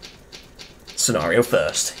 Scenario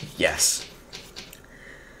first, yes.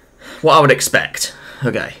 What I would expect.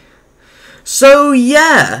 Okay. So,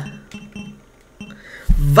 yeah.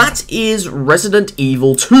 That is Resident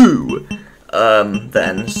Evil 2.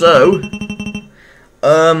 Then, so...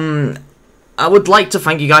 I would like to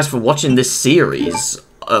thank you guys for watching this series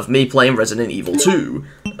of me playing Resident Evil 2.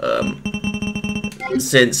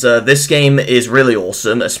 Since this game is really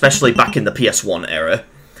awesome, especially back in the PS1 era.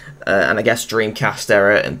 And I guess Dreamcast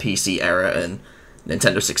era and PC era and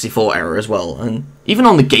Nintendo 64 era as well. And even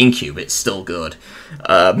on the GameCube, it's still good.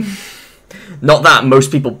 Not that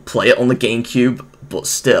most people play it on the GameCube, but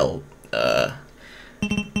still.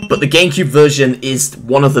 But the GameCube version is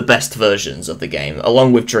one of the best versions of the game,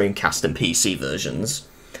 along with Dreamcast and PC versions.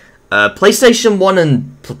 PlayStation 1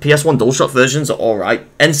 and PS1 DualShock versions are alright.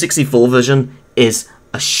 N64 version is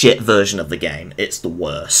a shit version of the game. It's the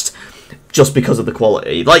worst. Just because of the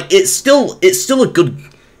quality. Like, it's still a good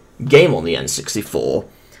game on the N64.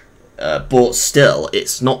 But still,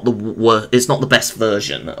 it's not the best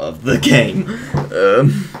version of the game.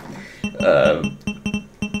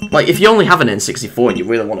 Like, if you only have an N64 and you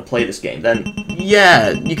really want to play this game, then yeah,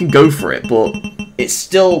 you can go for it, but it's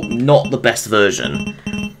still not the best version.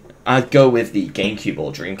 I'd go with the GameCube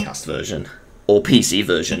or Dreamcast version, or PC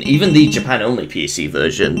version, even the Japan-only PC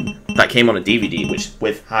version that came on a DVD, which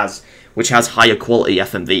has higher quality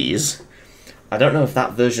FMVs. I don't know if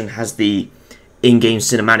that version has the in-game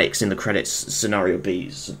cinematics in the credits scenario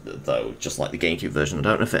Bs, though, just like the GameCube version. I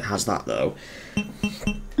don't know if it has that, though.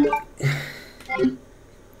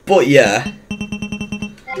 But yeah,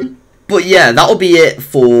 that'll be it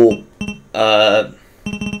for, guys.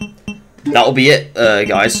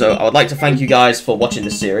 So I would like to thank you guys for watching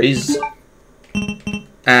this series,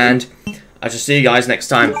 and I shall see you guys next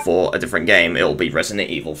time for a different game. It'll be Resident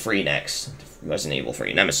Evil 3 next, Resident Evil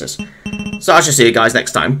 3 Nemesis. So I shall see you guys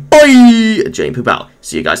next time. Bye! Jane Poop out.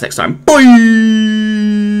 See you guys next time. Bye!